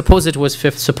okay, suppose it was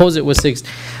 5th, suppose it was 6th.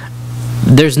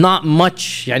 There's not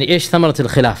much. يعني إيش ثمرة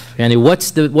الخلاف? يعني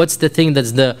what's the thing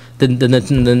that's the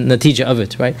natija of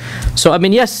it, right? So I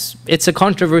mean, yes, it's a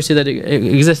controversy that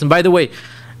exists. And by the way,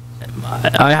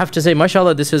 I have to say,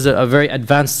 mashallah, this is a very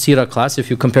advanced seerah class. If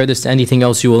you compare this to anything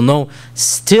else, you will know.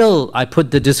 Still, I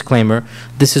put the disclaimer,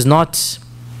 this is not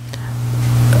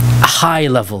a high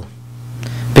level.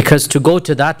 Because to go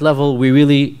to that level, we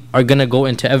really are going to go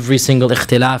into every single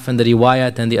ikhtilaf and the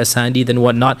riwayat and the asanid and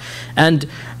whatnot. And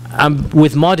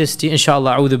with modesty,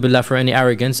 inshallah, a'udhu billah, for any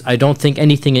arrogance, I don't think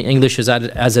anything in English is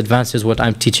as advanced as what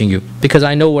I'm teaching you. Because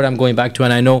I know what I'm going back to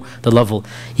and I know the level.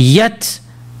 Yet,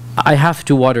 I have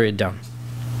to water it down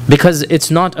because it's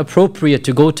not appropriate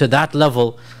to go to that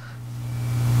level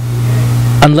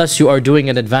unless you are doing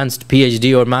an advanced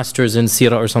PhD or master's in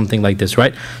Seerah or something like this,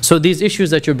 right? So these issues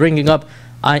that you're bringing up,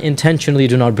 I intentionally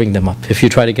do not bring them up, if you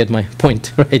try to get my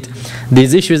point, right?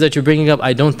 These issues that you're bringing up,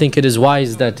 I don't think it is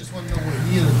wise that...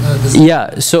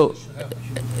 Yeah, so...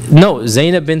 No,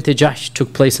 Zainab bint Jahsh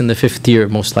took place in the 5th year,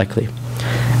 most likely.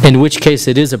 In which case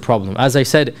it is a problem. As I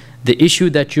said, the issue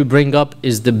that you bring up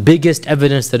is the biggest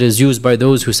evidence that is used by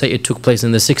those who say it took place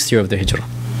in the 6th year of the Hijrah.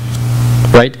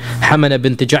 Right? Hamana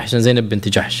bint Jahsh and Zainab bint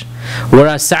Jahsh.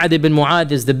 Whereas Sa'd ibn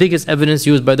Mu'adh is the biggest evidence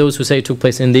used by those who say it took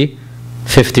place in the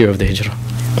 5th year of the Hijrah.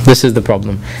 This is the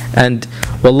problem. And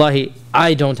wallahi,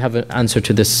 I don't have an answer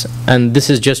to this. And this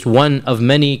is just one of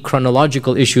many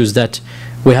chronological issues that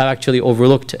we have actually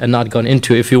overlooked and not gone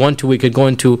into. If you want to, we could go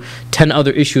into 10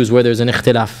 other issues where there's an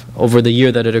ikhtilaf over the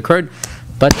year that it occurred.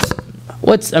 But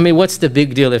what's the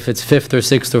big deal if it's 5th or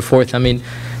 6th or 4th? I mean,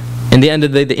 in the end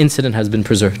of the day, the incident has been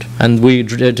preserved. And we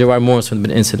derive morals from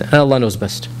the incident. And Allah knows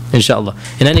best, inshallah.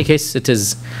 In any case, it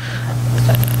is...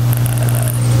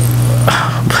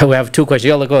 we have 2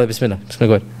 questions. Allah, go ahead. Bismillah.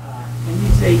 Bismillah, go ahead. Can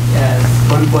you say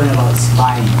one point about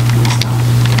spying in Islam?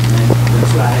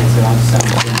 That's why it's around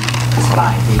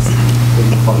spy, basically.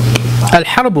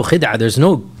 Al-Harbu khid'a, there's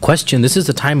no question. This is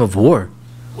the time of war.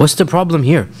 What's the problem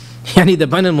here? Yani the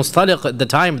Banu al-Mustaliq at the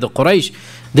time, the Quraysh,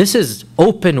 this is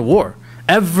open war.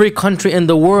 Every country in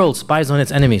the world spies on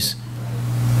its enemies.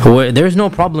 There's no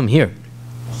problem here.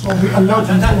 So we allowed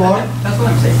him to lie? That's what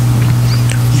I'm saying.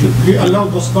 Should we allow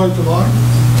this guy to lie?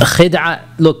 Khid'a,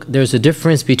 look, there's a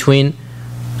difference between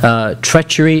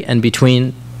treachery and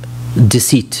between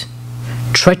deceit.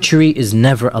 Treachery is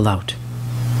never allowed.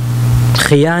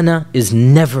 Khiyana is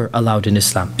never allowed in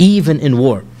Islam, even in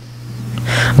war.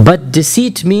 But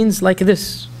deceit means like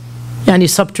this. Yani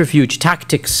subterfuge,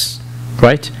 tactics,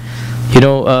 right? You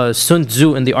know, Sun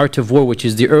Tzu in The Art of War, which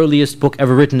is the earliest book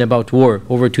ever written about war,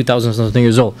 over 2,000 something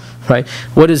years old, right?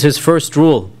 What is his first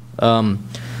rule?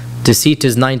 Deceit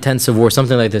is 9/10 of war,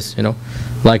 something like this, you know.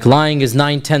 Like lying is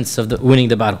 9/10 of winning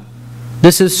the battle.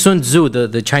 This is Sun Tzu,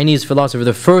 the Chinese philosopher,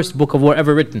 the first book of war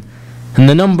ever written. And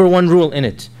the #1 rule in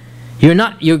it. You're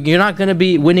not going to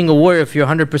be winning a war if you're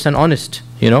 100% honest,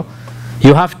 you know.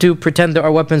 You have to pretend there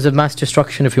are weapons of mass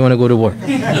destruction if you want to go to war,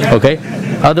 okay?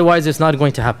 Otherwise, it's not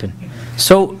going to happen.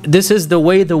 So this is the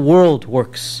way the world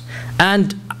works.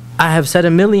 And I have said a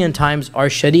million times, our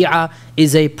Sharia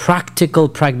is a practical,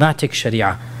 pragmatic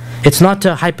Sharia. It's not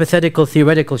a hypothetical,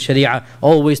 theoretical Sharia,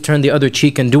 always turn the other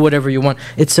cheek and do whatever you want.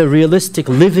 It's a realistic,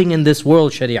 living in this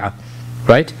world Sharia,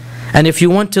 right? And if you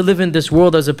want to live in this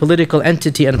world as a political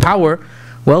entity and power,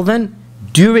 well then,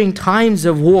 during times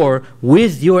of war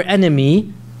with your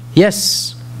enemy,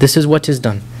 yes, this is what is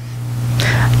done.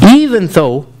 Even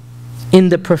though in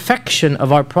the perfection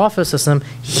of our Prophet ﷺ,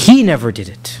 he never did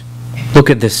it. Look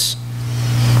at this.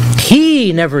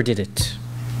 He never did it.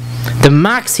 The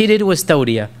max he did was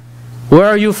tawriyah. Where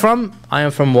are you from? I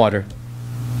am from water.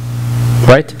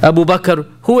 Right? Abu Bakr,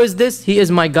 who is this? He is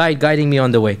my guide, guiding me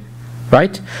on the way.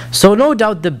 Right? So no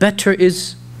doubt the better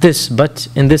is this, but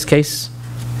in this case,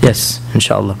 yes,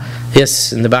 inshallah.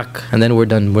 Yes, in the back, and then we're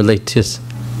done, we're late, yes.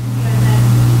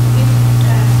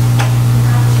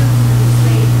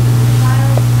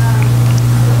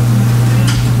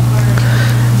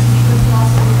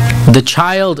 The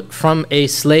child from a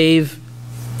slave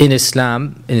in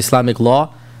Islam, in Islamic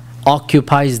law,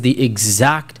 occupies the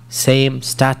exact same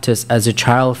status as a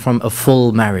child from a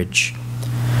full marriage.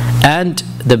 And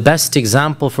the best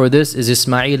example for this is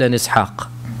Ismail and Ishaq.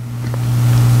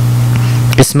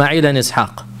 Ismail and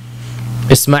Ishaq.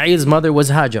 Ismail's mother was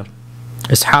Hajar.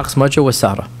 Ishaq's mother was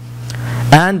Sarah.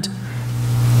 And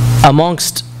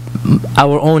amongst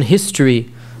our own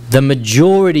history, the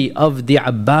majority of the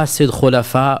Abbasid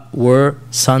Khulafa were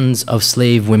sons of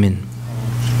slave women.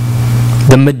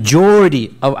 The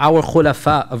majority of our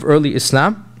Khulafa of early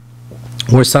Islam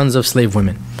were sons of slave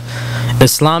women.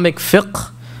 Islamic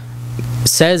fiqh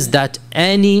says that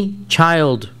any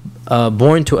child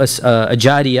born to a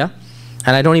jariyah,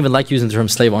 and I don't even like using the term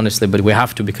slave honestly, but we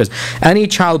have to, because any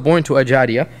child born to a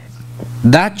jariyah,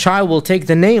 that child will take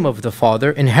the name of the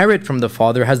father, inherit from the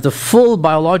father, has the full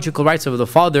biological rights of the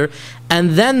father,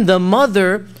 and then the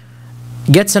mother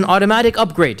gets an automatic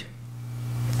upgrade.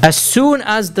 As soon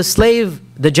as the slave,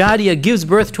 the jariyah, gives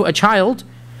birth to a child,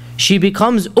 she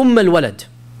becomes al-Walad.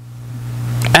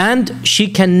 And she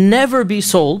can never be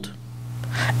sold,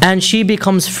 and she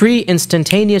becomes free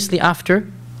instantaneously after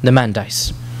the man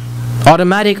dies.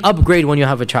 Automatic upgrade when you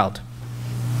have a child.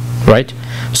 Right?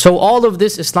 So all of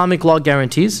this Islamic law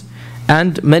guarantees,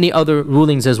 and many other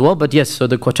rulings as well. But yes, so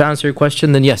to answer your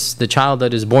question, then yes, the child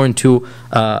that is born to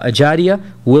a jariyah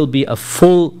will be a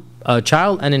full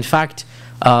child. And in fact,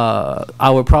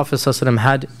 our Prophet ﷺ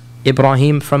had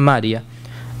Ibrahim from Maria,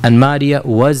 and Maria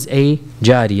was a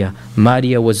jariyah.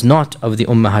 Maria was not of the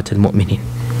Ummahat al-Mu'mineen.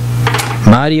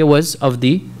 Maria was of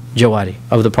the Jawari,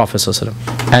 of the Prophet ﷺ,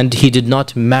 and he did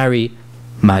not marry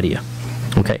Maria.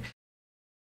 Okay.